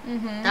charred.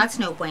 That's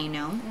no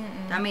bueno.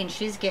 I mean,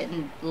 she's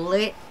getting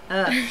lit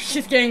up.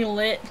 She's getting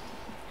lit.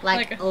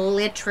 Like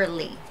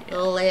literally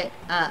lit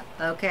up,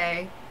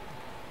 okay?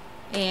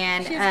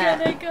 And she's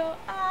gonna go,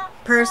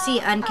 Percy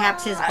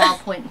uncaps his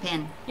ballpoint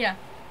pen. Yeah.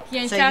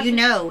 So you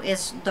know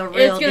it's the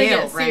real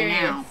deal right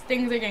now.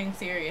 Things are getting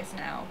serious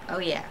now. Oh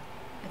yeah.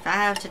 If I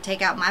have to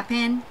take out my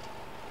pen.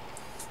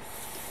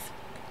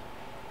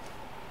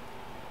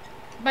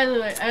 By the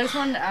way, I just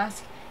wanted to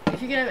ask, if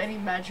you could have any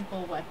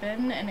magical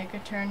weapon and it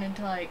could turn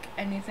into like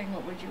anything,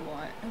 what would you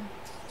want?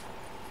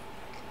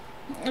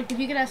 Like if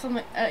you could have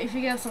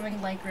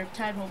something, like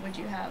Riptide, what would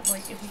you have?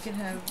 Like if you could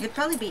have. It'd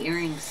probably be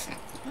earrings.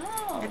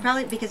 Oh. It'd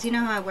probably, because you know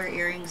how I wear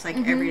earrings like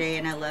every day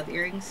and I love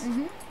earrings.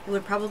 It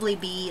would probably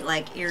be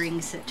like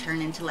earrings that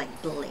turn into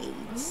like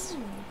blades.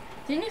 Ooh.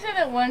 Didn't you say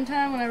that one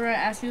time whenever I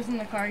asked you this in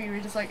the car, you were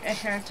just like a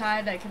hair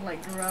tie that could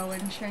like grow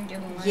and shrink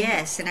in line?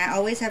 Yes, and I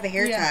always have a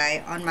hair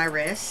tie on my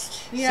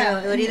wrist.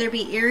 Yeah. So it would either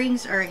be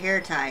earrings or a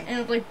hair tie. And it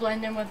would like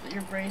blend in with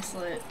your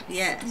bracelet.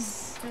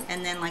 Yes.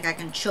 And then like I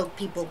can choke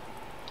people,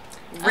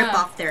 rip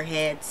off their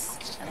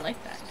heads. I like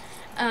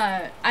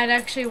that. I'd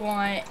actually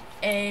want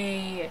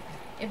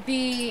it'd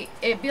be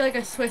like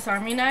a Swiss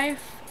Army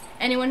knife.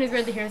 Anyone who's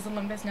read the Heroes of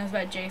Olympus knows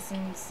about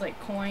Jason's like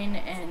coin,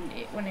 and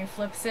when he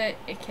flips it,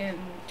 it can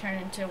turn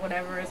into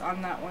whatever is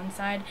on that one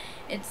side.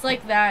 It's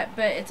like that,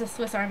 but it's a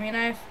Swiss Army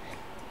knife,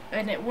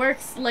 and it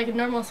works like a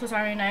normal Swiss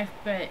Army knife.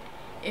 But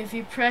if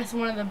you press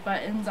one of the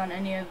buttons on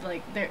any of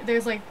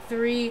there's like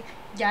 3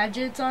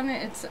 gadgets on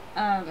it.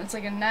 It's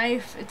like a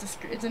knife.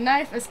 It's a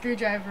knife, a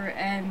screwdriver,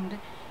 and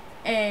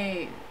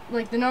a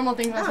like the normal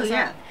things on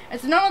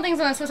it's the normal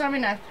things on a Swiss Army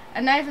knife.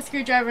 A knife, a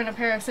screwdriver, and a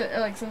pair of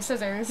some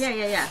scissors.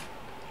 Yeah.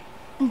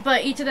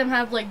 but each of them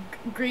have like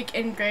Greek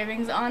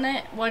engravings on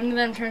it. One of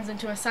them turns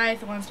into a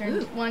scythe,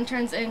 one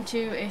turns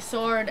into a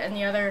sword, and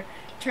the other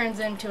turns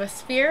into a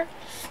spear.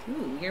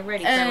 Ooh, you're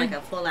ready for like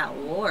a full-out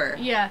war.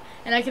 Yeah,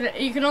 and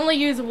you can only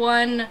use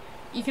one.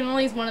 You can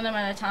only use one of them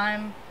at a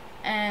time,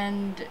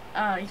 and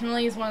you can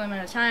only use one of them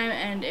at a time.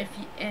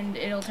 And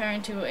it'll turn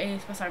into a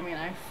Swiss Army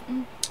knife.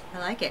 I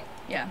like it.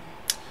 Yeah.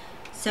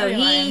 So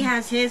he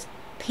has his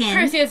pen.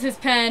 Percy has his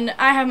pen.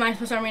 I have my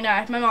Swiss Army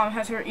knife. My mom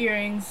has her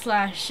earrings /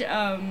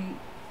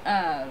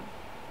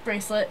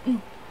 bracelet.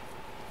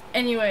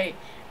 Anyway,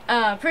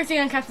 Percy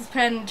uncaps his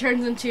pen,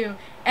 turns into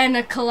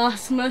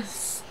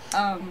Anaclosmus.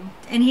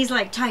 And he's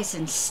like,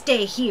 Tyson,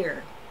 stay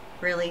here.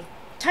 Really?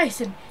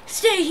 Tyson,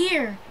 stay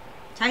here.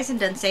 Tyson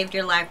done saved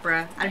your life,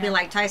 bruh. I'd be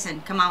like,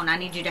 Tyson, come on, I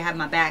need you to have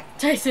my back.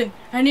 Tyson,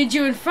 I need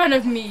you in front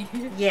of me.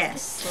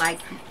 Yes, like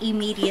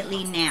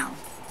immediately now.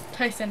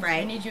 Tyson,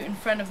 right? I need you in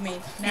front of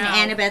me now.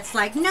 And Annabeth's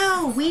like,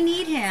 no, we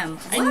need him.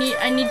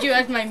 I need you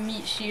as my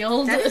meat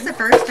shield. That is the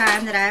first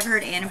time that I've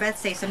heard Annabeth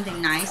say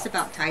something nice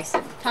about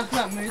Tyson. Talk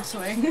about mood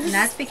swings. And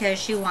that's because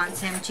she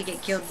wants him to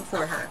get killed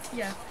before her.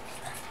 Yeah.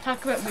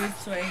 Talk about mood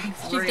swings.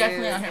 She's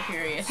definitely on her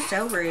period.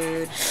 So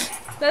rude.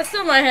 That's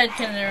still my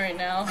headcanon right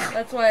now.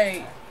 That's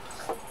why.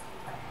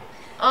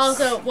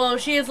 Also, well,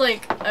 she is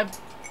like a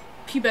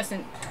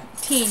pubescent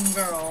teen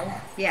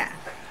girl. Yeah.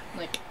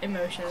 Like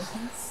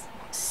emotions.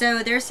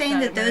 So they're saying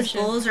that those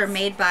bulls are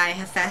made by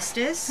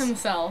Hephaestus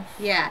himself.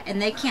 Yeah,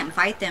 and they can't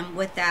fight them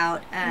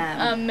without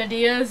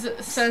Medea's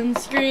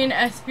sunscreen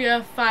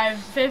SPF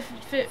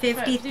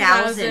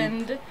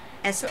 50,000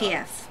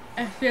 SPF.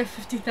 SPF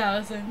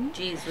 50,000.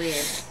 Jeez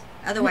Louise.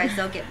 Otherwise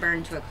they'll get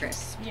burned to a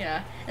crisp.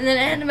 Yeah. And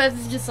then Annabeth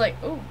is just like,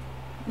 oh.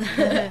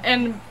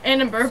 and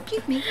Anna Burp.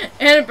 Excuse me.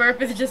 Anna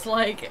Burp is just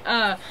like,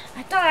 I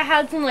thought I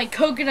had some like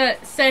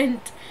coconut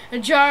scent, a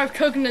jar of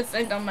coconut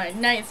scent on my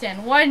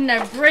nightstand. Why didn't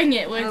I bring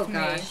it with me? Oh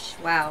gosh,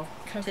 wow.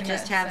 Coconut to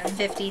just have scent.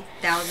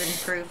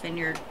 50,000 proof in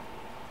your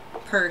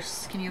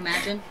purse. Can you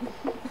imagine?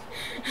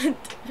 I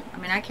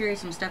mean, I carry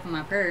some stuff in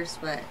my purse,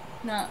 but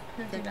not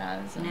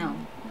 50,000. No.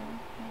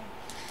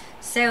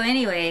 So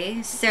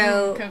anyway,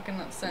 so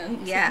coconut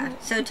scent. Yeah.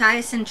 So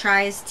Tyson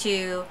tries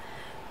to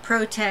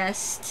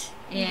protest,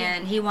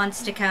 and he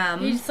wants to come.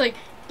 He's just like,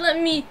 let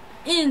me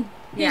in.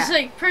 He's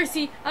like,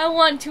 Percy, I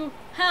want to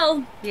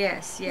help.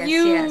 Yes.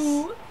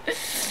 You.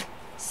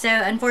 So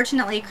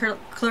unfortunately,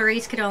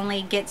 Clarice could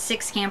only get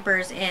 6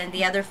 campers, and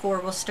the other 4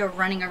 were still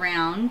running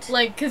around.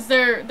 Like, cause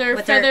their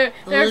feather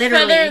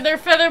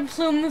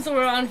plumes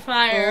were on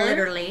fire.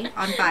 Literally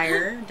on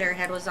fire. Their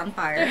head was on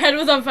fire. Their head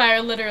was on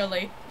fire,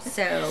 literally.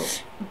 So,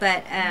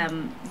 but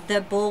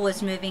the bull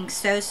was moving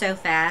so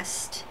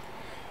fast,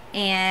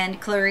 and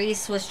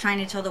Clarice was trying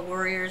to tell the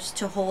warriors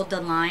to hold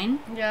the line.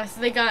 Yeah,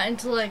 so they got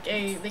into what,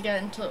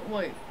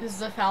 is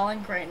the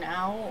phalanx right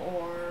now,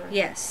 or?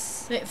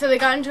 Yes. So they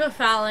got into a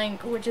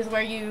phalanx, which is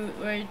where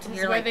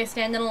they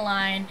stand in a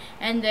line,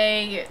 and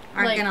they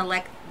aren't gonna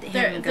let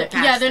him go past.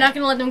 Yeah, they're not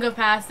gonna let them go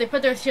past. They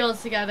put their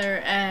shields together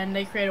and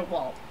they create a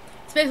wall.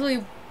 It's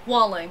basically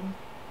walling,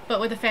 but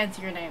with a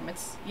fancier name.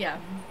 Yeah.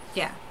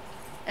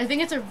 I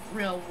think it's a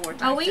real war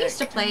tactic. Oh, we used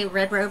to play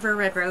Red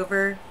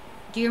Rover.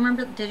 Do you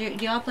remember? Do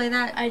y'all play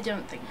that? I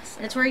don't think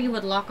so. It's where you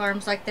would lock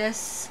arms like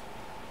this.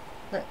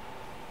 Look.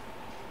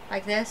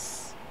 Like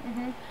this.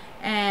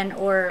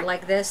 Or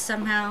like this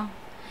somehow.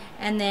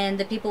 And then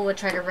the people would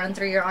try to run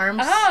through your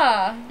arms.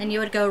 And you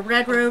would go,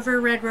 Red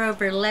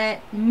Rover,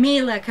 let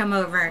Mila come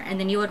over. And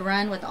then you would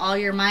run with all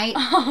your might.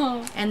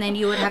 And then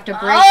you would have to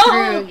break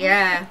through.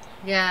 Yeah.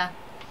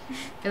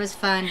 It was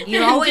fun.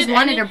 You always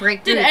wanted to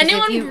break through.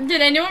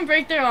 Did anyone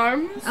break their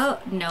arms? Oh,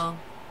 no.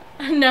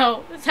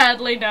 No.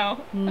 Sadly,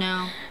 no.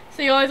 No.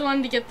 So you always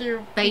wanted to get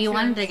through. But you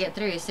wanted to get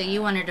through, so you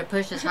wanted to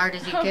push as hard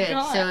as you could.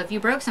 God. So if you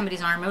broke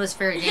somebody's arm, it was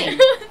fair game.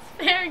 It was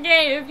fair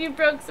game if you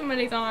broke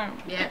somebody's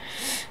arm. Yeah.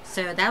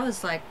 So that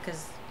was like,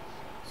 because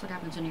that's what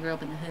happens when you grow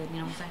up in the hood,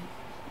 you know what I'm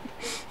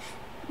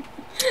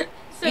saying?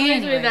 So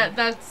anyway,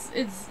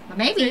 it's...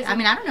 Maybe, I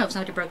mean, I don't know if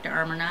somebody broke their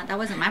arm or not. That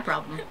wasn't my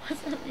problem.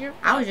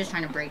 I was just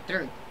trying to break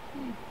through.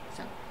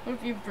 So. What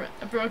if you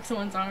broke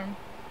someone's arm?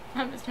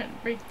 I'm just trying to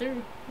break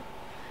through.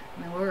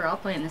 I mean, we were all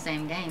playing the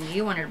same game.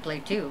 You wanted to play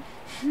too.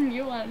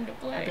 You wanted to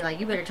play. I'd be like,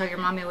 you better tell your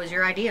mommy it was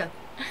your idea.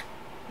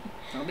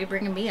 Don't be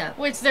bringing me up.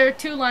 Which there are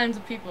 2 lines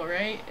of people,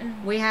 right?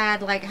 We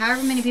had like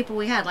however many people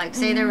we had. Like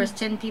say there was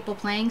 10 people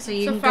playing, so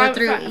you can go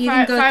through. You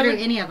can go through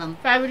any of them.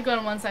 5 would go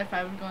on one side,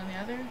 5 would go on the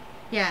other.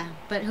 Yeah,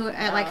 but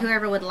like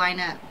whoever would line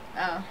up.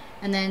 Oh.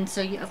 And then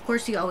so of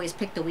course you always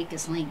pick the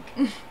weakest link.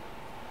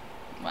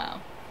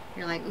 Wow.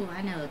 You're like, ooh,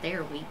 I know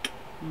they're weak.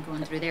 I'm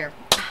going through there.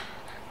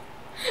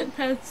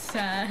 That's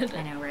sad.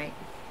 I know, right?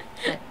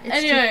 But it's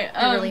anyway,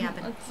 true. It really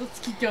happened. Let's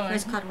keep going. It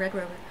was called Red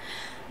Rover.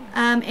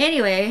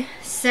 Anyway,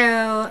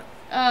 so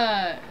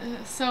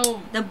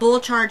the bull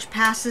charge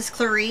passes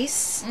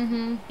Clarice,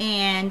 and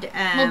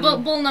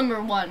bull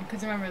number 1,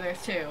 because remember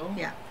there's 2.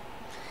 Yeah.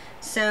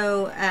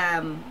 So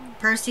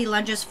Percy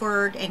lunges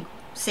forward and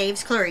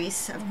saves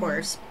Clarice, of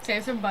course.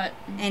 Saves her butt.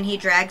 And he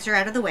drags her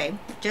out of the way,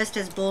 just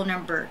as bull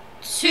number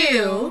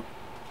 2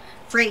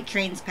 freight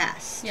trains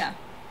pass. Yeah.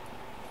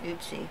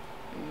 Oopsie.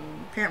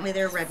 Apparently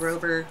their Red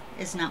Rover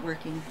is not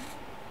working.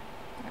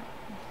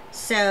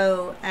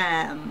 So,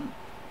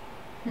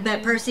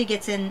 but Percy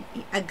gets in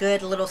a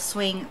good little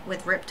swing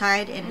with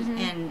Riptide,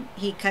 and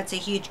he cuts a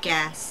huge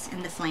gas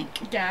in the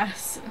flank.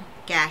 Gas.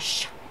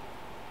 Gash.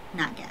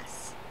 Not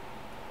gas.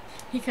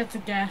 He cuts a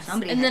gas.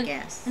 Somebody had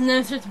gas. And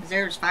then it starts...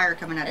 There's fire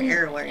coming out of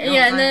everywhere. You know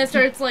yeah, and then it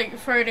starts, like,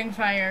 farting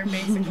fire,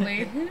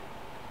 basically.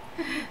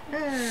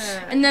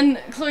 And then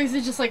Clarice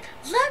is just like,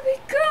 let me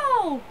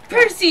go!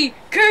 Percy,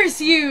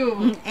 curse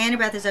you!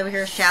 Annabeth is over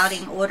here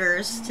shouting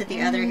orders to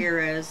the other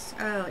heroes.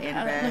 Oh,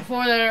 Annabeth. The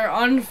four that are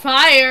on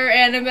fire,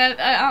 Annabeth.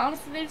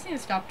 Honestly, they just need to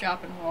stop,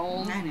 drop, and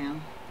roll. I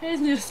know. They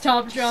just need to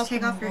stop, drop,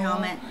 take off your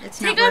helmet.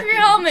 It's not Take off your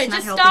helmet.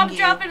 Just stop,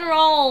 drop, and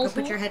roll. Go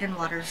put your head in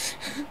water.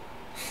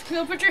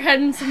 Go put your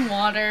head in some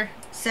water.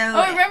 So,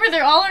 oh, remember,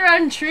 they're all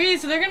around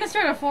trees, so they're going to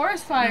start a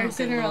forest fire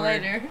sooner or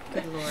later.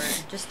 Good Lord.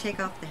 Just take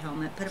off the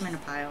helmet. Put them in a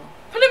pile.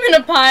 Put them in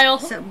a pile.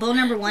 So, bull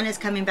number 1 is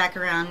coming back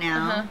around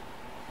now.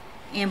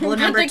 And bull Put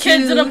number the 2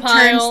 kids in a turns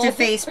pile. to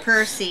face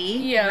Percy.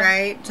 Yeah.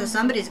 Right? So,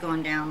 somebody's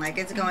going down. Like,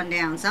 it's going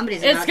down.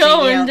 Somebody's It's about to yell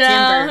going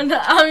down.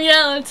 timber. I'm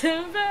yelling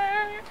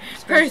timber.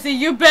 Percy,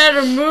 you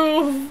better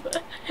move.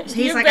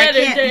 He's like, I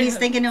can't. He's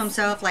thinking to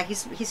himself, like,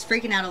 he's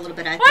freaking out a little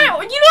bit, I think.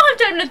 Why? You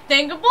don't have time to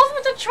think. A bull's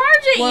about to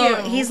charge at you.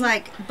 Well, he's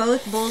like,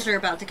 both bulls are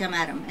about to come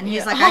at him. And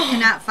he's like, I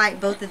cannot fight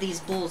both of these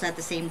bulls at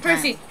the same time.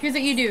 Percy, here's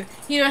what you do.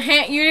 You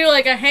do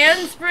like a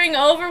handspring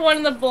over one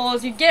of the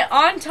bulls. You get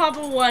on top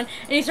of one,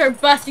 and you start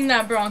busting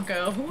that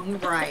bronco.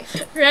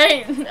 Right.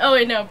 Right? Oh,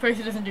 wait, no.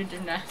 Percy doesn't do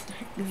gymnastics.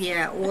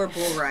 Yeah, or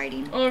bull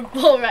riding. Or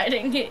bull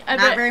riding.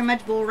 Not very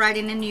much bull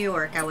riding in New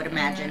York, I would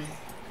imagine.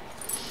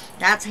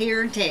 That's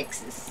here in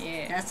Texas.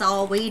 Yeah. That's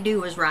all we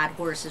do is ride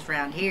horses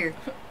around here.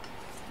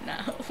 No.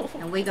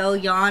 And we go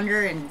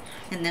yonder, and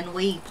then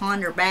we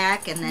ponder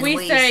back, and then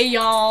we say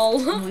y'all.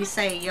 We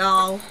say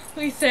y'all.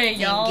 We say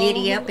y'all. And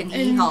giddy up and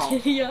hee-haw.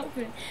 Giddy up.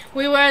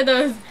 We wear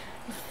those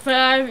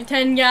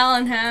 5-10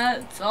 gallon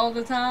hats all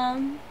the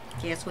time.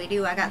 Yes, we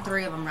do. I got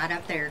 3 of them right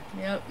up there.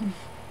 Yep.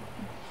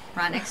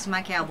 Right next to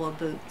my cowboy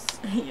boots.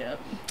 Yep.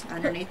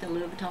 Underneath the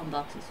Louis Vuitton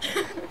boxes.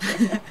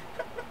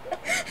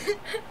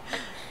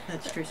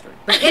 That's a true story.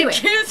 But anyway.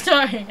 True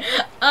story.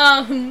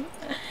 And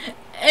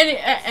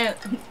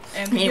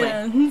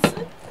guns.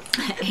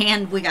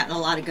 And we got a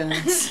lot of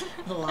guns.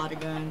 A lot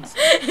of guns.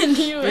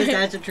 Anyway.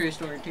 That's a true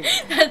story, too.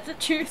 That's a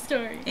true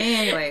story.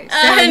 Anyway.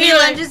 So he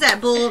lunges at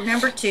bull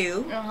number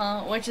 2.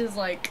 Which is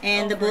like...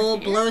 And the bull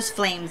blows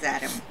flames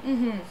at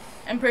him.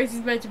 And Percy's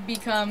about to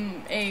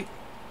become a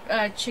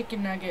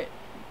chicken nugget.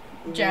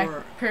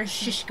 Percy.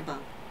 Shish kebab.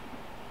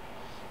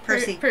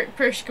 Percy.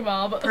 Persh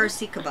kebab.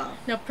 Percy kebab.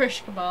 No,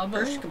 Persh kebab.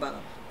 Persh kebab.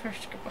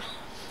 Persh kebab.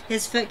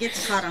 His foot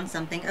gets caught on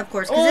something, of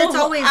course, because it's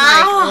always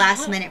like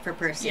last minute for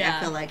Percy. Yeah. I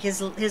feel like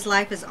his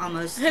life is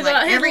almost like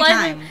every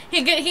time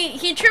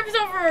he trips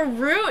over a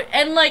root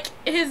and like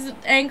his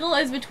ankle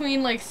is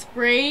between like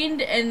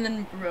sprained and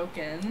then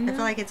broken. I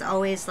feel like it's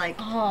always like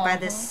by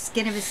the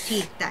skin of his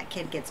teeth that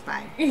kid gets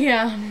by.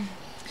 Yeah.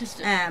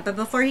 But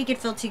before he could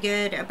feel too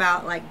good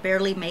about like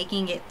barely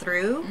making it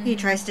through, he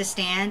tries to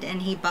stand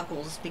and he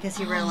buckles because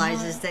he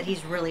realizes that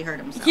he's really hurt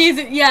himself.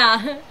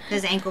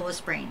 His ankle was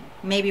sprained,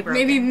 maybe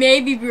broken.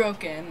 Maybe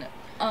broken.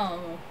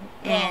 Oh.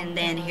 And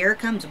then here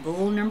comes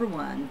bull number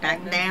 1,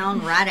 back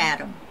down right at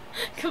him.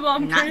 Come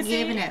on, not Percy.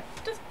 giving up.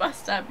 Just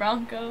bust that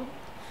bronco.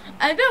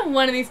 I bet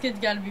one of these kids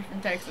got to be from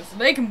Texas, so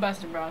they can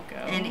bust a bronco.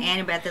 And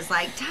Annabeth is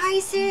like,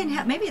 Tyson!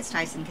 Maybe it's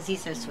Tyson, because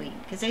he's so sweet.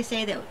 Because they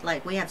say that,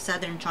 like, we have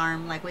southern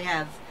charm, like, we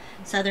have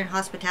southern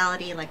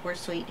hospitality, like, we're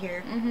sweet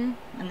here in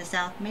the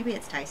South. Maybe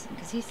it's Tyson,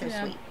 because he's so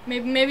sweet.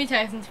 Maybe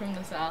Tyson's from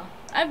the South.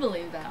 I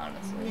believe that,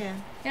 honestly. Yeah.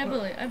 I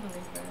believe that.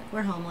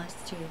 We're homeless,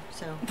 too,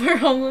 so. We're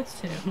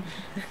homeless, too.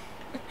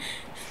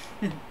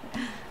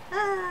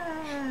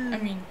 I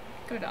mean,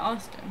 go to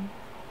Austin.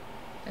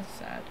 That's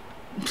sad.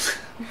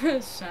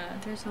 That's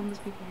sad. There's homeless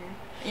people here.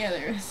 Yeah,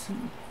 there is.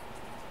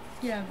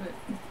 Yeah, but...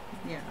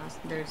 Yeah,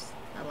 there's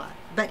a lot.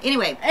 But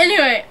anyway.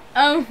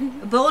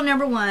 Bull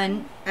number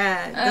 1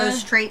 goes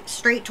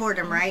straight toward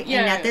him, right? Yeah.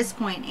 And at this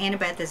point,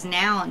 Annabeth is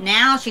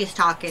now she's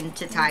talking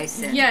to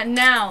Tyson. Yeah,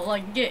 now,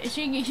 like,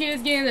 she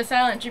was getting the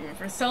silent treatment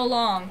for so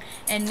long,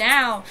 and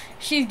now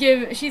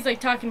she's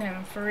like talking to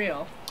him for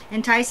real.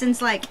 And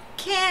Tyson's like,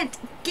 can't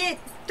get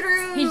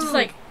through. He's just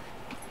like...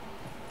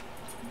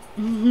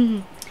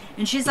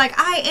 And she's like,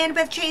 I,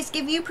 Annabeth Chase,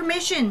 give you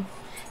permission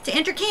to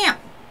enter camp.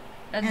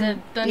 And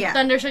then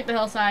Thunder shook the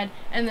hillside,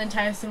 and then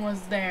Tyson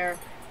was there,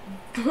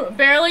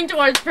 barreling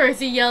towards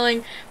Percy,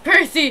 yelling,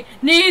 Percy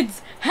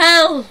needs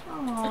help!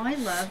 Oh, I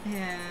love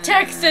him.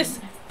 Texas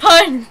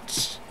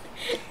punch!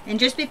 And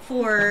just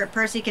before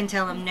Percy can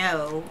tell him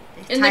no,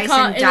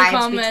 Tyson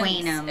dives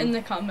between them. In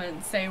the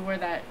comments, say where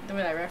that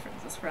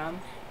reference is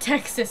from.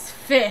 Texas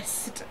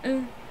fist!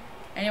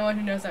 Anyone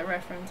who knows that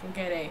reference will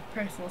get a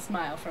personal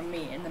smile from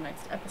me in the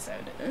next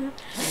episode.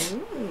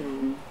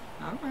 Ooh.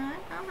 Alright.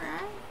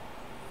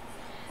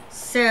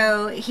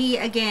 So, he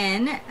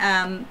again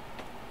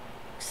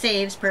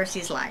saves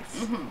Percy's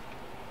life.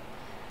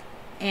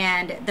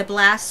 and the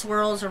blast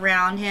swirls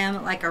around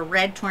him like a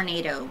red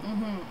tornado.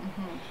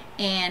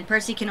 And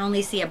Percy can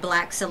only see a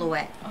black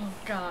silhouette. Oh,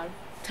 God.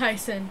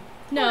 Tyson.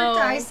 No.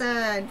 Poor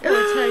Tyson.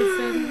 Poor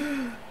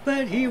Tyson.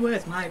 But he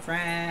was my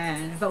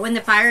friend. But when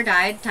the fire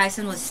died,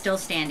 Tyson was still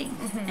standing.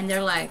 And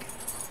they're like,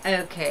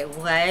 okay,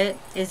 what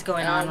is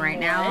going on right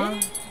now?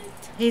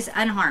 He's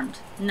unharmed.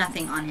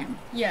 Nothing on him.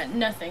 Yeah,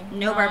 nothing.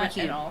 No Not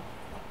barbecue. at all.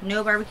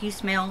 No barbecue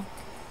smell.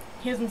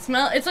 He doesn't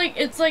smell. It's like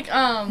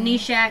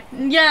Neshach.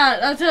 Yeah,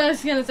 that's what I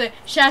was gonna say.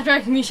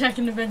 Shadrach, Meshach,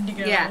 and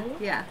Abednego.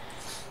 Yeah.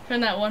 From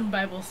that one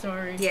Bible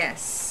story.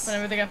 Yes.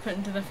 Whenever they got put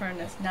into the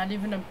furnace, not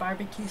even a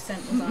barbecue scent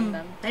was on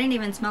them. They didn't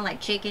even smell like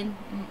chicken.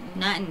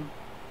 Nothing.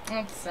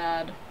 That's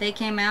sad. They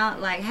came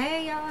out like,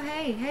 hey, y'all,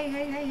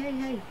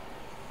 hey.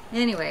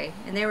 Anyway,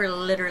 and they were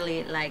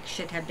literally like,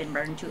 should have been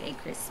burned to a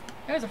crisp.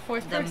 There was a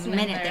fourth the person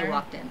minute in there. they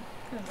walked in.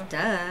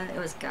 Duh, it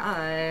was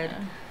God.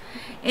 Yeah.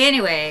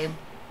 Anyway,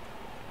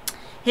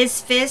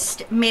 his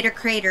fist made a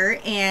crater,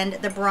 and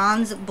the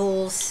bronze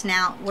bull's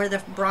snout, where the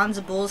bronze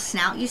bull's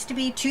snout used to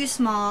be, 2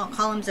 small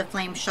columns of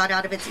flame shot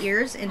out of its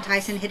ears, and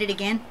Tyson hit it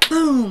again.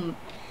 Boom!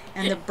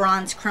 And the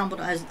bronze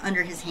crumbled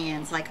under his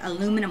hands like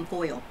aluminum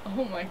foil.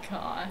 Oh my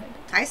God.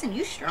 Tyson,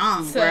 you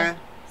strong, bruh.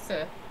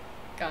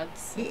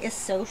 God's. He is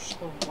so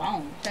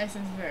strong.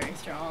 Tyson's very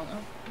strong. Oh.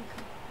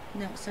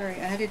 No, sorry,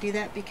 I had to do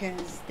that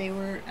because they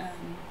were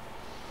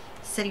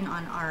sitting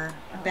on our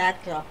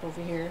backdrop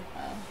over here.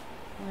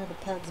 One of the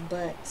pug's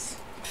butts.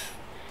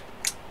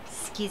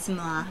 Excuse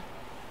me.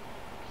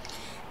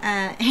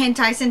 And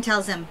Tyson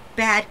tells him,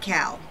 bad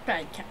cow.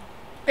 Bad cow.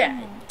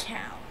 Bad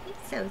cow. He's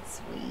so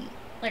sweet.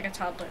 Like a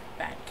toddler.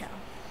 Bad cow.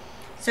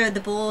 So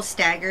the bull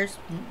staggers.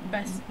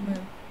 Best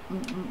move.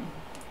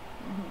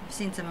 I've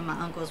seen some of my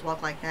uncles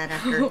walk like that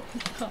after Oh,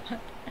 God.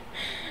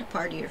 a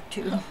party or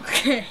two.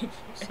 Okay.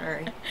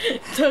 Sorry.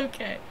 It's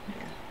okay.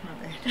 Yeah, my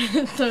bad.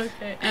 It's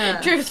okay.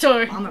 True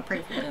story. I'm gonna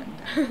pray for them.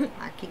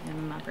 I keep them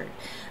in my prayer.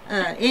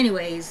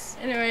 Anyways.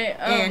 Anyway.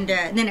 And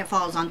then it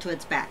falls onto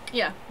its back.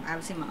 Yeah.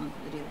 I've seen my uncle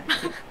do that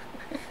too.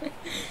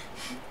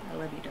 I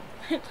love you, though.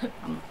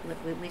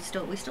 We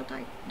still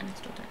tight. We're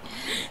still tight.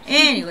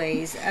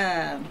 Anyways,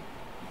 I'm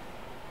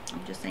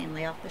just saying,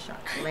 lay off the shot.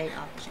 Lay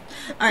off the shot.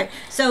 All right.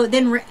 So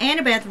then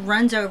Annabeth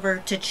runs over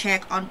to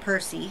check on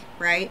Percy,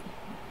 right?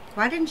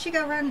 Why didn't she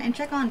go run and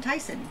check on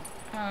Tyson?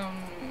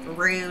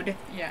 Rude.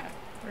 Yeah.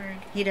 Rude.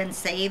 He done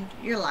saved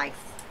your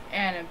life.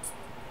 And a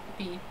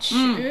beach.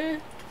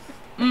 And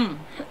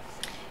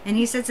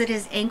he says that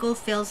his ankle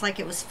feels like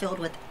it was filled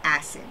with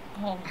acid.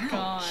 Oh, Ouch.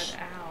 God.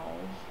 Ow.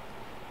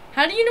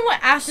 How do you know what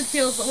acid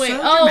feels like? Wait.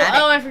 So Oh,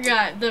 dramatic. I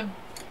forgot. The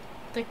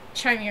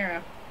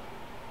Chimera.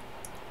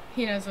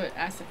 He knows what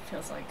acid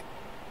feels like.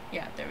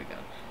 Yeah, there we go.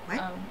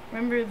 What?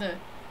 Remember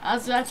I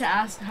was about to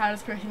ask, how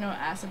does Percy know what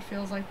acid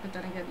feels like? But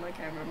then again, I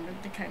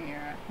remembered the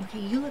Chimera. Okay,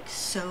 you look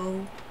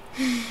so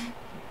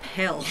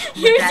pale with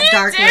You that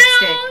dark do.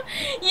 lipstick.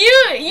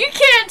 You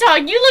can't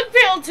talk. You look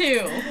pale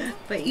too.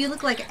 But you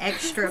look like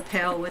extra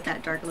pale with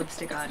that dark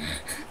lipstick on.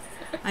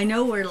 I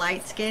know we're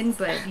light skinned,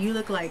 but you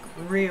look like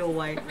real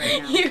white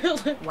right now. You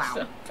look Wow.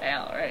 so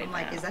pale right I'm now.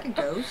 like, is that a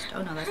ghost?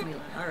 Oh no, that's Mila.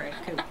 Alright,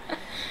 cool.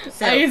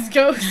 So, Ice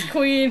Ghost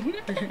Queen.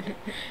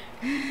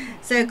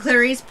 so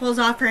Clarice pulls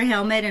off her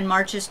helmet and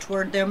marches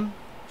toward them.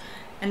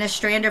 And a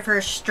strand of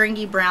her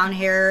stringy brown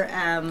hair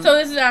So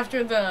this is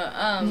after the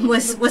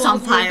was the on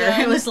bulls were fire.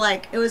 done. It was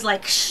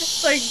like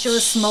shh, Like, it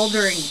was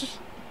smoldering.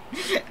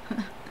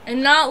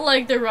 And not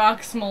like the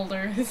rock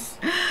smolders.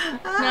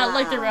 Not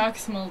like the rock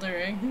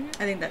smoldering.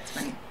 I think that's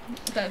funny.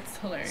 That's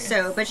hilarious.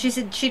 So, but she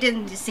said she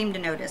didn't seem to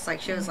notice.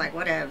 Like, she was like,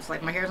 whatever.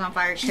 Like, my hair's on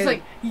fire. She's too.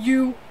 like,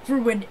 you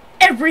ruined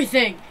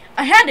everything.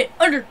 I had it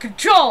under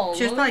control.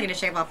 She was probably going to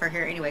shave off her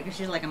hair anyway because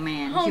she's like a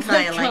man. Oh She my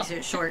probably likes God.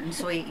 it short and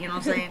sweet. You know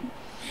what I'm saying?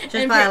 She's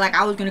And probably like,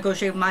 I was going to go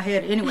shave my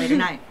head anyway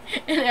tonight.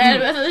 And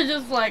Annabeth is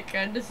just like,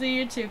 good to see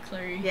you too,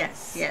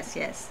 Clarice.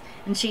 Yes.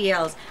 And she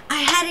yells,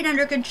 I had it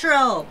under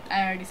control.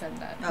 I already said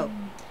that. Oh.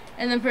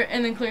 And then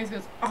Clarice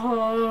goes,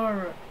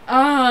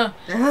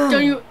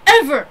 don't you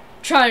ever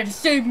try to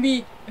save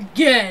me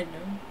again.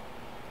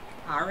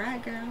 All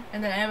right, girl.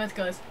 And then Annabeth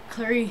goes,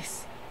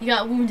 Clarice, you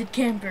got wounded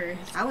campers.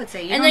 I would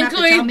say you And don't then have to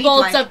tell me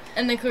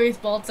Clarice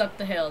twice. bolts up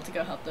the hill to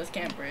go help those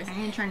campers. I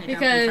ain't trying to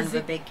jump in front of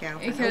a big cow.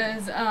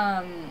 Because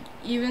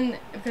even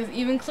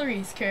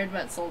Clarice cared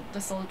about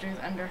the soldiers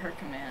under her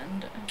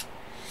command.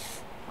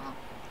 Wow.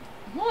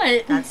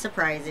 What? That's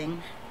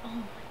surprising.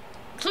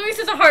 Clarice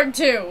has a heart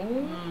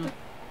too.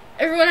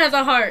 Everyone has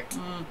a heart.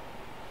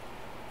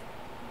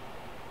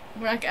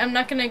 I'm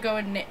not gonna go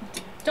and name.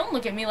 Don't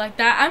look at me like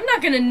that. I'm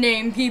not gonna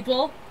name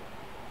people.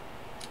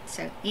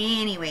 So,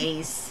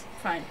 anyways.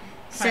 Fine.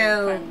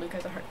 So Luke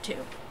has a heart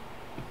too.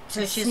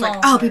 So she's Small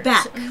like, I'll be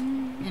heart. back.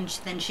 And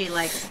then she,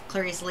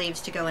 Clarice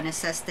leaves to go and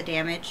assess the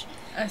damage.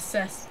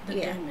 Assess the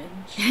damage.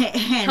 And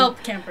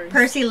Help campers.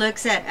 Percy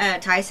looks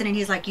at Tyson and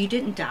he's like, you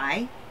didn't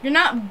die? You're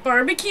not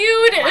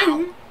barbecued?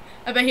 Wow.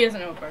 I bet he doesn't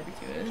know what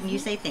barbecue is. Can you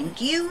say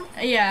thank you?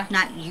 Yeah.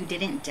 Not you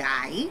didn't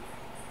die?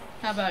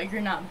 How about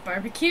you're not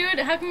barbecued?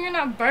 How come you're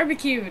not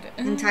barbecued?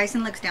 And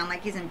Tyson looks down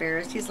like he's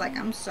embarrassed. He's like,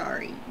 I'm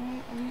sorry.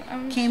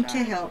 Came to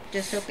help,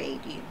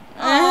 disobeyed you.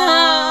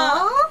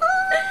 Oh,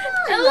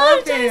 I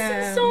love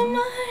Tyson so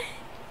much.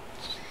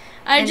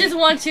 I just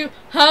want to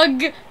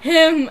hug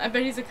him. I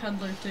bet he's a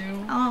cuddler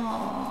too.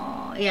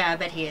 Oh, yeah, I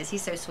bet he is.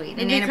 He's so sweet.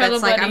 And Maybe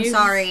Annabeth's like, buddies. I'm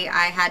sorry,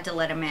 I had to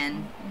let him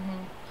in.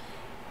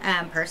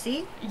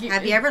 Percy,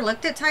 have you ever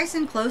looked at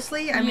Tyson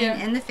closely? I mean,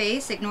 in the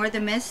face, ignore the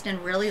mist,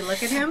 and really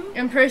look at him?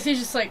 And Percy's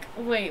just like,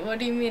 wait, what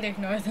do you mean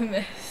ignore the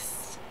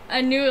mist?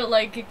 I knew it,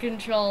 like, could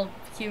control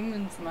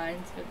humans'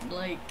 minds, but,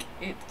 like,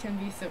 it can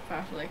be so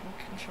powerful, like,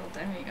 it can control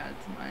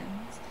demigods'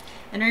 minds.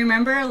 And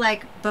remember,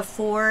 like,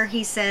 before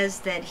he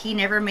says that he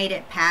never made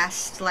it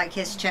past, like,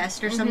 his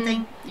chest or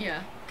something?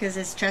 Yeah. Because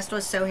his chest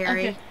was so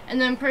hairy. Okay. And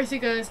then Percy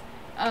goes,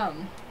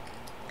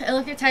 I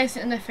looked at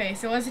Tyson in the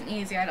face. It wasn't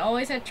easy. I'd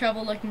always had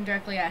trouble looking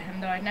directly at him,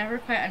 though I never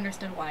quite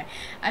understood why.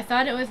 I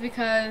thought it was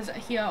because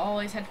he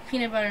always had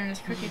peanut butter in his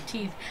crooked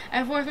teeth.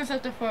 I forced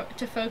myself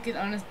to focus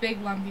on his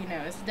big lumpy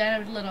nose, then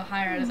a little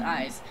higher at his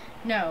eyes.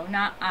 No,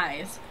 not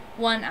eyes.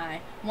 One eye.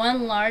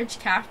 One large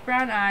calf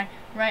brown eye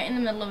right in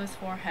the middle of his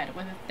forehead,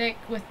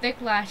 with thick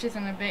lashes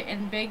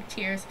and big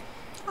tears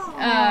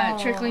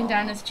trickling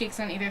down his cheeks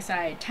on either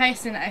side.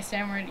 Tyson, I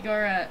stammered,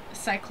 you're a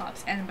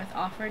Cyclops, Annabeth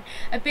offered.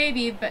 A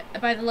baby, but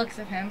by the looks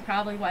of him,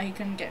 probably why he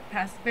couldn't get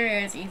past the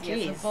barrier as easy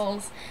as the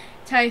bulls.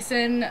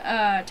 Tyson's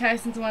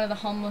one of the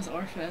homeless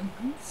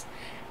orphans.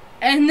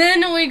 And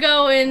then we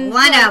go in...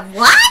 One of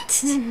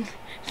what?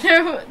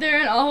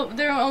 They're in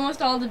almost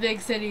all the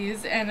big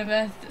cities,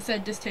 Annabeth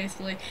said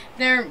distastefully.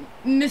 They're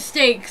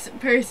mistakes,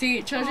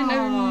 Percy. Children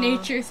are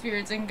nature,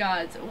 spirits, and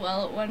gods.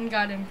 Well, one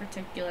god in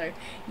particular.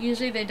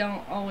 Usually they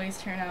don't always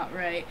turn out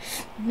right.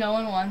 No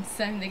one wants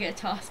them. They get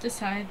tossed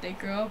aside. They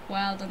grow up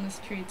wild on the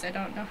streets. I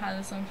don't know how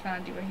this one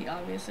found you, but he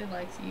obviously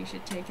likes you. You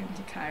should take him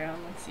to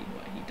Chiron. Let's see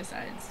what he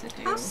decides to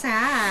do. How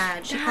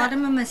sad. She called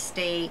him a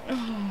mistake.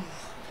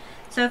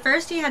 So at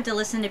first he had to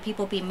listen to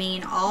people be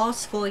mean all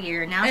school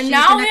year. Now and she's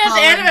now gonna he has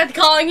Annabeth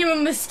calling him a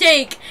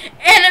mistake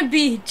and a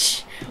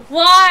beach.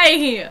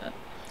 Why?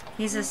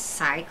 He's a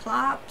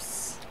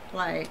Cyclops?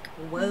 Like,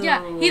 whoa.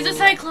 Yeah, he's a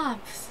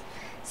Cyclops.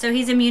 So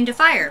he's immune to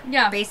fire.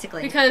 Yeah,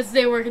 basically. Because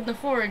they work in the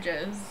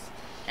forages.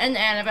 And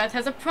Annabeth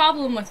has a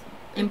problem with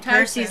And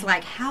Percy's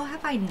like, how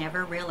have I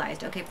never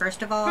realized? Okay,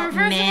 first of all,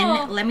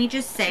 let me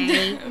just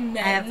say,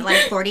 I have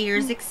like 40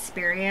 years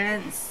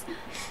experience.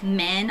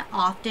 Men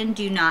often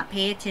do not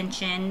pay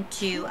attention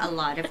to a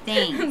lot of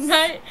things.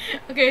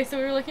 Okay, so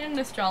we were looking at an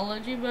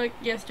astrology book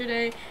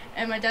yesterday,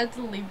 and my dad's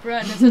a Libra,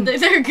 and it said that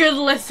they're good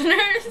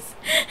listeners.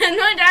 And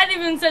my dad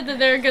even said that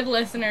they're good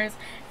listeners.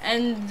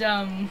 And,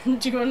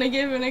 do you want to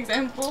give an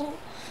example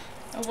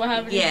of what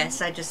happened?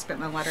 Yes, I just spit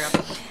my water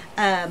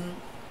out.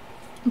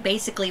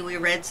 Basically, we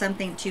read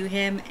something to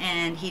him,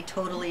 and he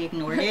totally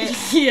ignored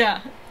it.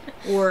 Yeah.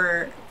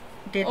 Or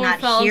did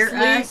not hear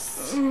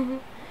us.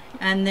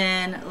 And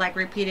then, like,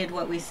 repeated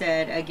what we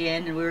said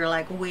again, and we were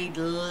like, we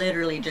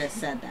literally just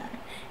said that.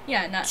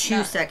 Yeah, not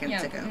 2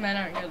 seconds ago. Men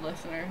aren't good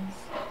listeners.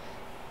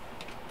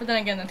 But then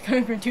again, that's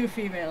coming from 2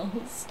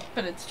 females.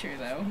 But it's true,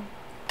 though.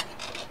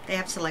 They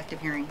have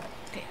selective hearing.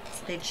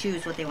 They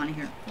choose what they want to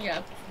hear.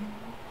 Yep.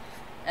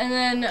 And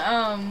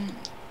then,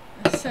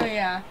 so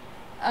yeah.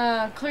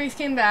 Clarice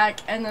came back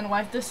and then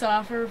wiped the sweat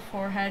off her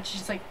forehead.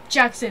 She's like,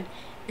 Jackson,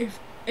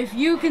 if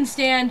you can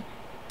stand,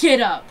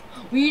 get up.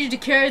 We need you to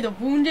carry the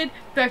wounded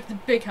back to the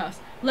big house.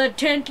 Let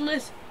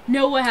Tantalus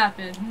know what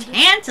happened.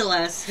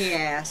 Tantalus, he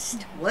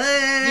asked. What?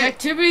 The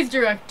activities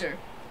director.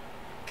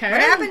 Chiron?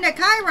 What happened to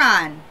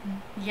Chiron?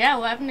 Yeah,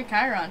 what happened to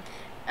Chiron?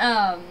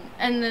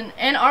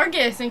 And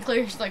Argus, and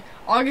Claire's like,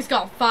 Argus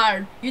got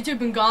fired. You two have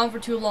been gone for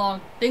too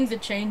long. Things are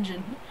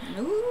changing.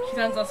 Ooh. She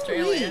sounds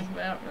Australian,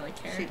 but I don't really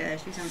care. She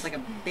does. She sounds like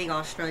a big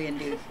Australian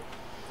dude.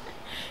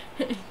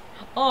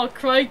 Oh,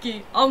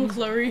 crikey. I'm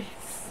Clarice.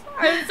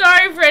 I'm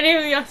sorry for any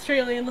of the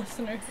Australian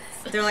listeners.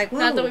 They're like,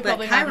 whoa, but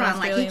Chiron,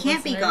 like, he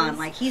can't be gone.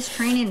 Like, he's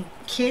training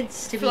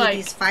kids to be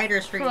these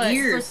fighters for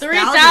years. For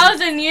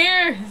 3,000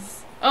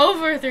 years.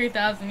 Over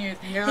 3,000 years.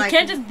 He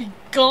can't just be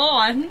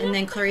gone. And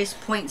then Clarice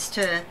points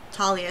to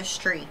Talia's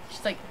tree.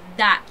 She's like,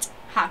 that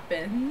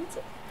happened.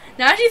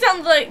 Now she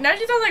sounds like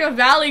a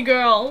valley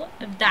girl.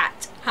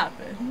 That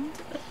happened.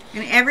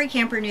 And every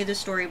camper knew the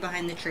story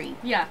behind the tree.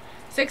 Yeah.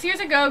 6 years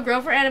ago,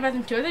 Grover, Annabeth,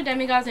 and 2 other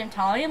demigods named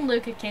Talia and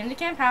Luke came to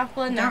Camp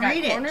Half-Blood and Don't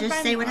read it.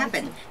 Just say what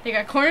happened. They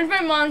got cornered by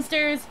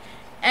monsters,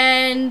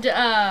 and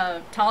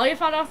Talia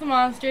fought off the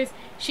monsters.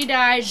 She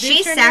died.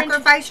 She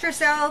sacrificed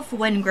herself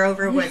when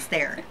Grover was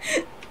there.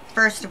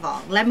 First of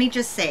all, let me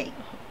just say.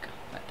 Oh,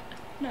 God.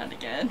 Not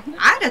again.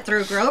 I'd have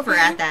threw Grover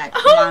at that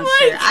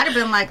monster. I'd have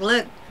been like,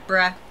 look,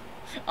 bruh.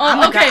 I'm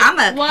a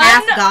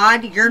half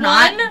god. You're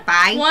not.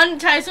 Bye.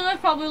 Tyson was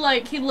probably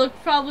like, he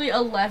looked probably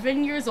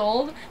 11 years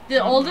old.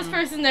 The oldest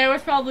person there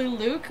was probably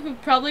Luke, who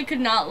probably could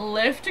not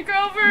lift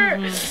Grover.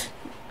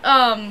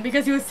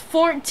 Because he was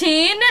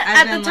 14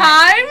 at the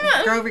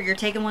time. Grover, you're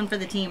taking one for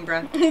the team,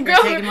 bro. You're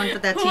taking one for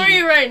that team. Who are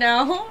you right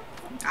now?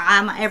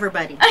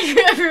 Everybody.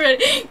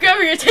 Everybody,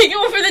 Grover, you're taking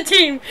one for the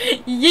team.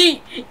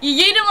 Yeet.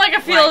 You yeet him like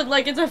a field,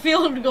 like it's a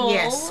field goal.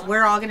 Yes,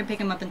 we're all gonna pick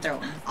him up and throw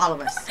him. All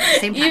of us. At the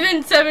same time.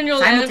 Even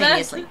 7-year-old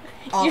simultaneously.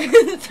 Annabeth.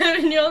 Even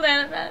 7-year-old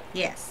Annabeth.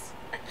 Yes.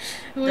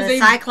 Who The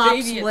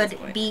Cyclops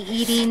would be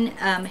eating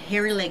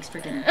hairy legs for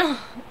dinner.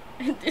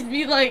 It'd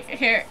be like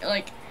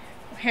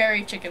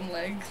hairy chicken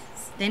legs.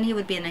 Then he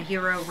would be in a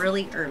hero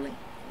really early.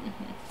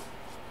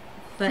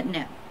 But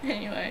no.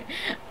 Anyway,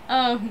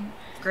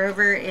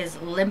 Grover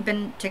is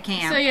limping to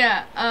camp. So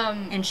yeah,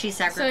 and she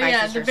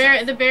sacrifices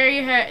herself.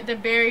 the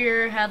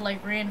barrier had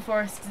like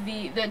reinforced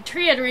the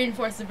tree had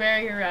reinforced the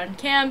barrier around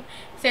camp,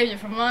 saved it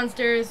from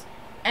monsters,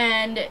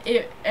 and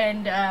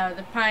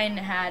the pine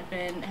had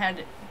been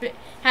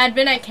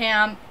at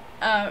camp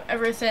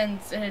ever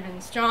since it had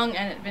been strong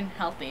and it had been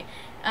healthy.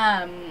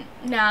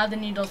 Now the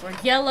needles were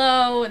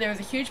yellow. There was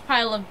a huge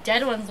pile of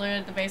dead ones laid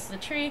at the base of the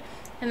tree.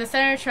 And the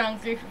center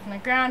trunk, 3 feet from the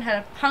ground, had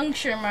a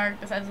puncture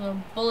mark the size of a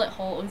little bullet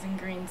hole oozing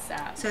green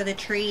sap. So the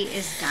tree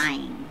is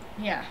dying.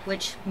 Yeah.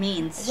 Which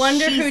means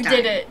wonder she's who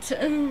dying. did it.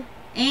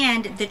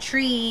 And the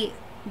tree,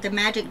 the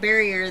magic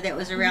barrier that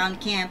was around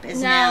camp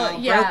is now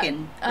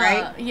broken,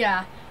 right?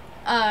 Yeah.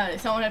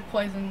 Someone had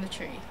poisoned the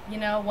tree. You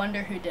know,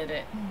 wonder who did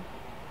it.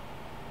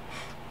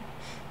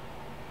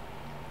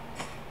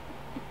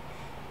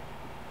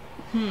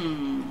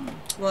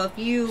 Well, if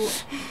you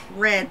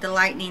read The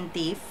Lightning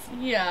Thief...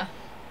 Yeah.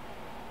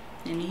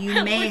 And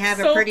you may have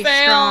a pretty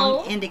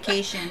strong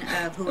indication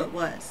of who it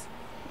was.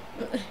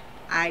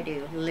 I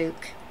do.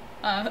 Luke.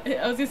 I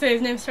was gonna say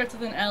his name starts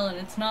with an L and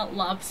it's not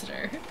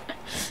lobster.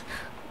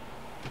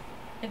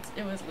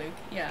 It was Luke.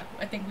 Yeah,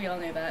 I think we all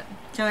knew that.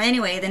 So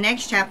anyway, the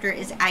next chapter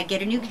is I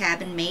Get a New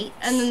Cabin Mate.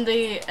 And then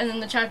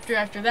the chapter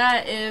after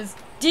that is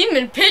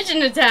Demon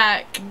Pigeon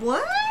Attack.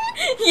 What?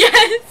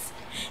 Yes.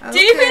 Okay.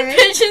 Demon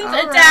Pigeons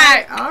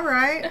Attack. All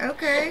right.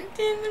 Okay.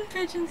 Demon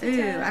Pigeons Attack.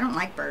 Attack. I don't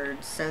like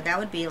birds, so that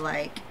would be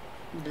like.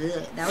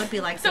 Blech. That would be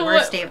like the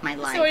worst day of my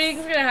life. So what do you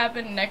think's gonna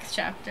happen next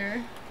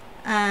chapter?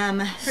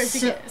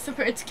 Percy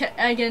it's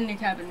I get a new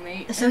cabin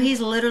mate. So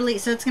he's literally.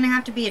 So it's gonna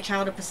have to be a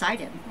child of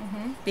Poseidon,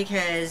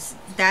 because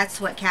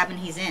that's what cabin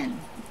he's in.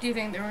 Do you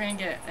think that we're gonna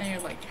get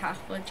like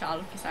half-blood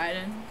child of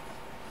Poseidon?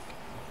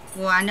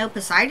 Well, I know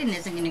Poseidon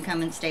isn't gonna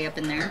come and stay up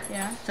in there.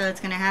 Yeah. So it's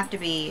gonna have to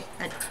be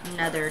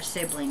another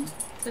sibling.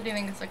 So do you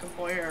think it's like a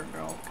boy or a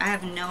girl? I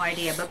have no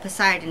idea. But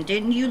Poseidon,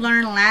 didn't you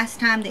learn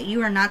last time that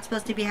you are not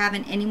supposed to be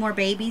having any more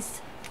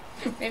babies?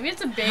 Maybe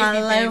it's a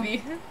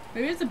baby.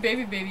 Maybe it's a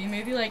baby.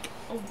 Maybe like...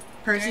 Oh,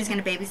 Percy's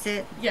going to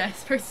babysit?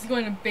 Yes, Percy's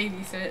going to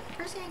babysit.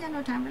 Percy ain't got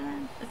no time for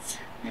that.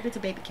 Maybe it's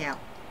a baby cow.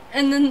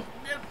 And then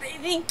the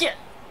baby cat.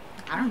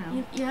 I don't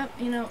know. Yeah,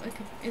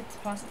 it's a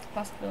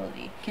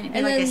possibility. Can it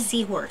be like a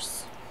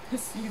seahorse? A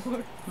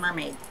seahorse.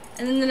 Mermaid.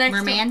 And then the next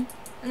Merman? one.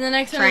 And the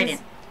next one Trident.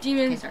 is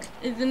Demon. Okay, sorry.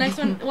 The next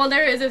one. Well,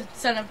 there is a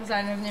son of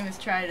Poseidon. His name is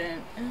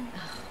Trident.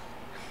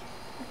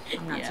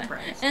 I'm not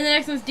surprised. And the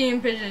next one's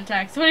Demon Pigeon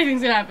Attack. So what do you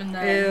think's gonna happen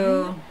then?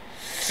 Ew.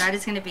 That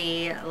is gonna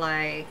be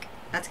like.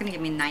 That's gonna give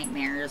me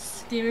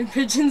nightmares. Demon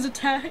Pigeons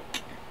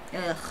Attack.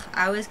 Ugh.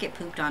 I always get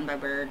pooped on by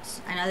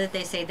birds. I know that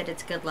they say that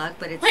it's good luck,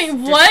 but it's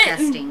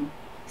disgusting.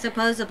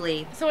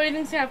 Supposedly. So what do you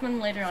think's gonna happen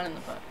later on in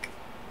the book?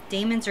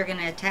 Demons are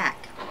gonna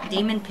attack.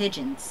 Demon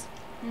pigeons.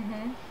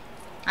 Mm-hmm.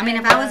 I mean,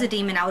 if I was a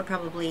demon, I would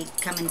probably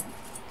come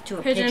into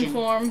a pigeon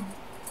form.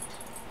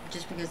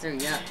 Just because they're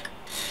yuck.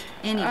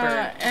 Any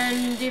bird.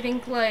 And do you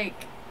think, like,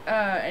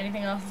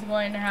 anything else is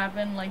going to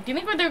happen? Like, do you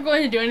think they're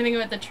going to do anything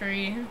with the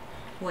tree?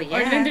 Well, yeah. Or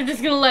do you think they're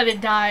just going to let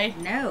it die?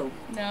 No.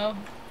 No?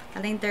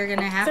 I think they're going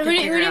to have to who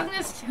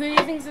do you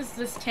think is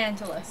this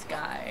Tantalus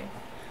guy?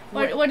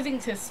 What do you think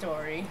is his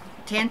story?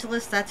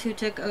 Tantalus, that's who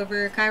took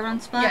over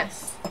Chiron's spot?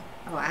 Yes.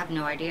 Oh, I have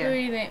no idea. What do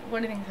you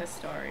think is his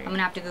story? I'm going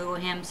to have to Google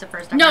him, so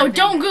first No,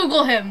 don't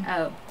Google him!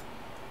 Oh.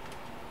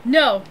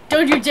 No,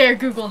 don't you dare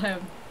Google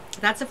him.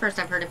 That's the first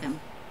I've heard of him.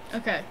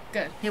 Okay,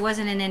 good. He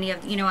wasn't in any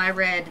of, I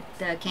read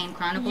the Kane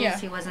Chronicles. Yeah.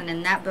 He wasn't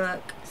in that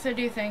book. So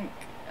do you think,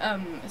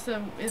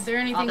 so is there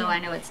anything... Although I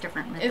know it's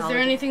different mythology. Is there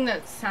anything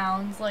that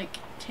sounds like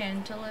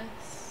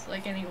Tantalus?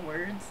 Like any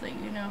words that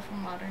you know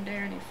from modern day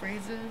or any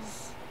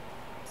phrases?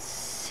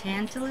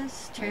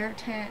 Tantalus?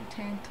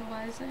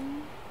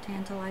 Tantalizing?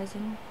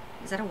 Tantalizing?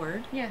 Is that a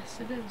word?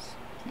 Yes, it is.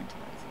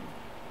 Tantalizing.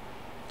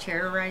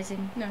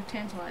 Terrorizing? No,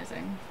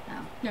 tantalizing.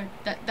 Oh. No,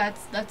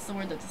 that's the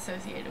word that's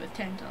associated with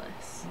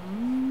Tantalus.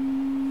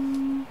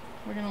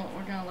 We're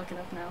gonna look it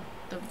up now.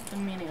 The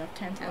meaning of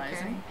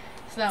tantalizing. Okay.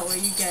 So that way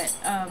you get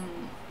a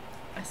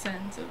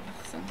sense of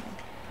something.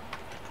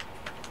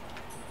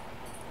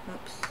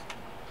 Oops.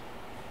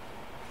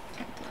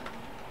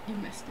 You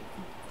missed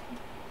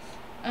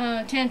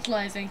it.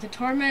 Tantalizing, to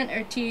torment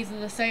or tease with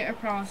the sight or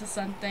promise of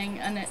something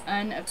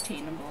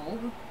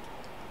unobtainable.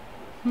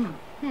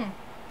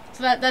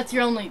 So that's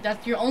your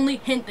only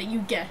hint that you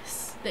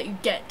guess, that you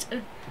get.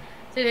 So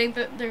you think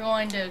that they're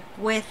going to...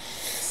 With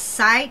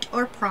sight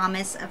or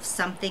promise of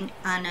something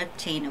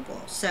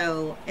unobtainable.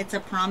 So it's a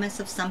promise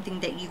of something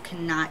that you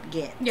cannot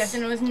get. Yes,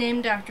 and it was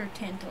named after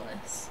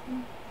Tantalus.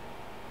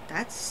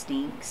 That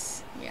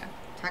stinks. Yeah.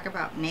 Talk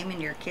about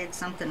naming your kid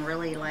something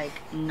really, like,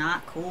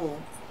 not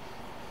cool.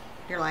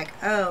 You're like,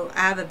 oh,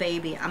 I have a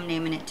baby. I'm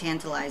naming it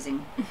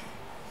Tantalizing.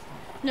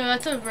 No,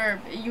 that's a verb.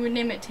 You would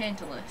name it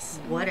Tantalus.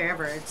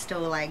 Whatever. It's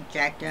still, like,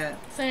 jacked up.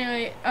 So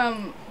anyway,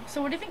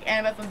 so what do you think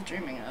Annabeth was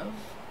dreaming of?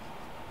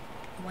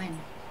 When?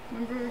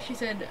 Remember she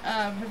said,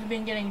 have you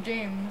been getting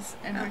dreams?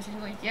 And Percy's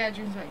like, yeah,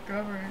 dreams about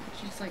Grover. And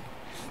she's like,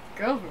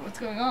 Grover, what's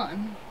going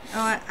on?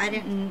 Oh, I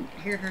didn't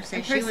hear her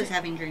say she was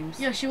having dreams.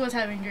 Yeah, she was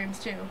having dreams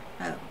too.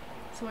 Oh.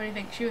 So what do you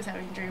think she was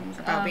having dreams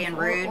of? About being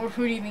rude? Or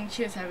who do you think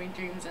she was having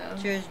dreams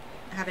of? She was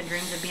having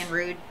dreams of being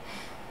rude.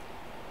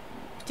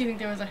 Do you think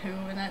there was a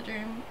who in that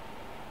dream?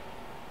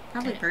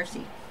 Probably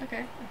Percy.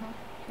 Okay.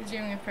 She was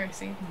dreaming of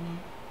Percy.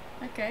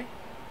 Mm-hmm. Okay.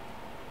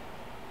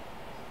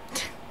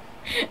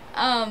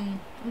 I'm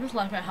just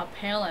laughing at how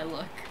pale I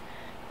look.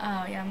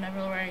 Yeah, I'm never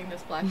wearing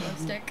this black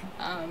lipstick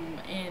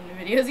in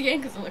videos again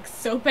because it looks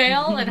so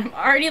pale, and I'm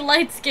already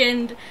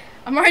light-skinned.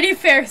 I'm already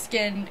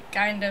fair-skinned,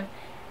 kind of.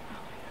 Oh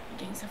my god, I'm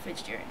getting so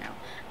fidgety right now.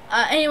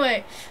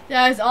 Anyway,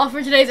 that is all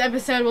for today's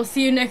episode. We'll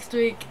see you next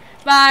week.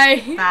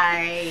 Bye!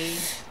 Bye!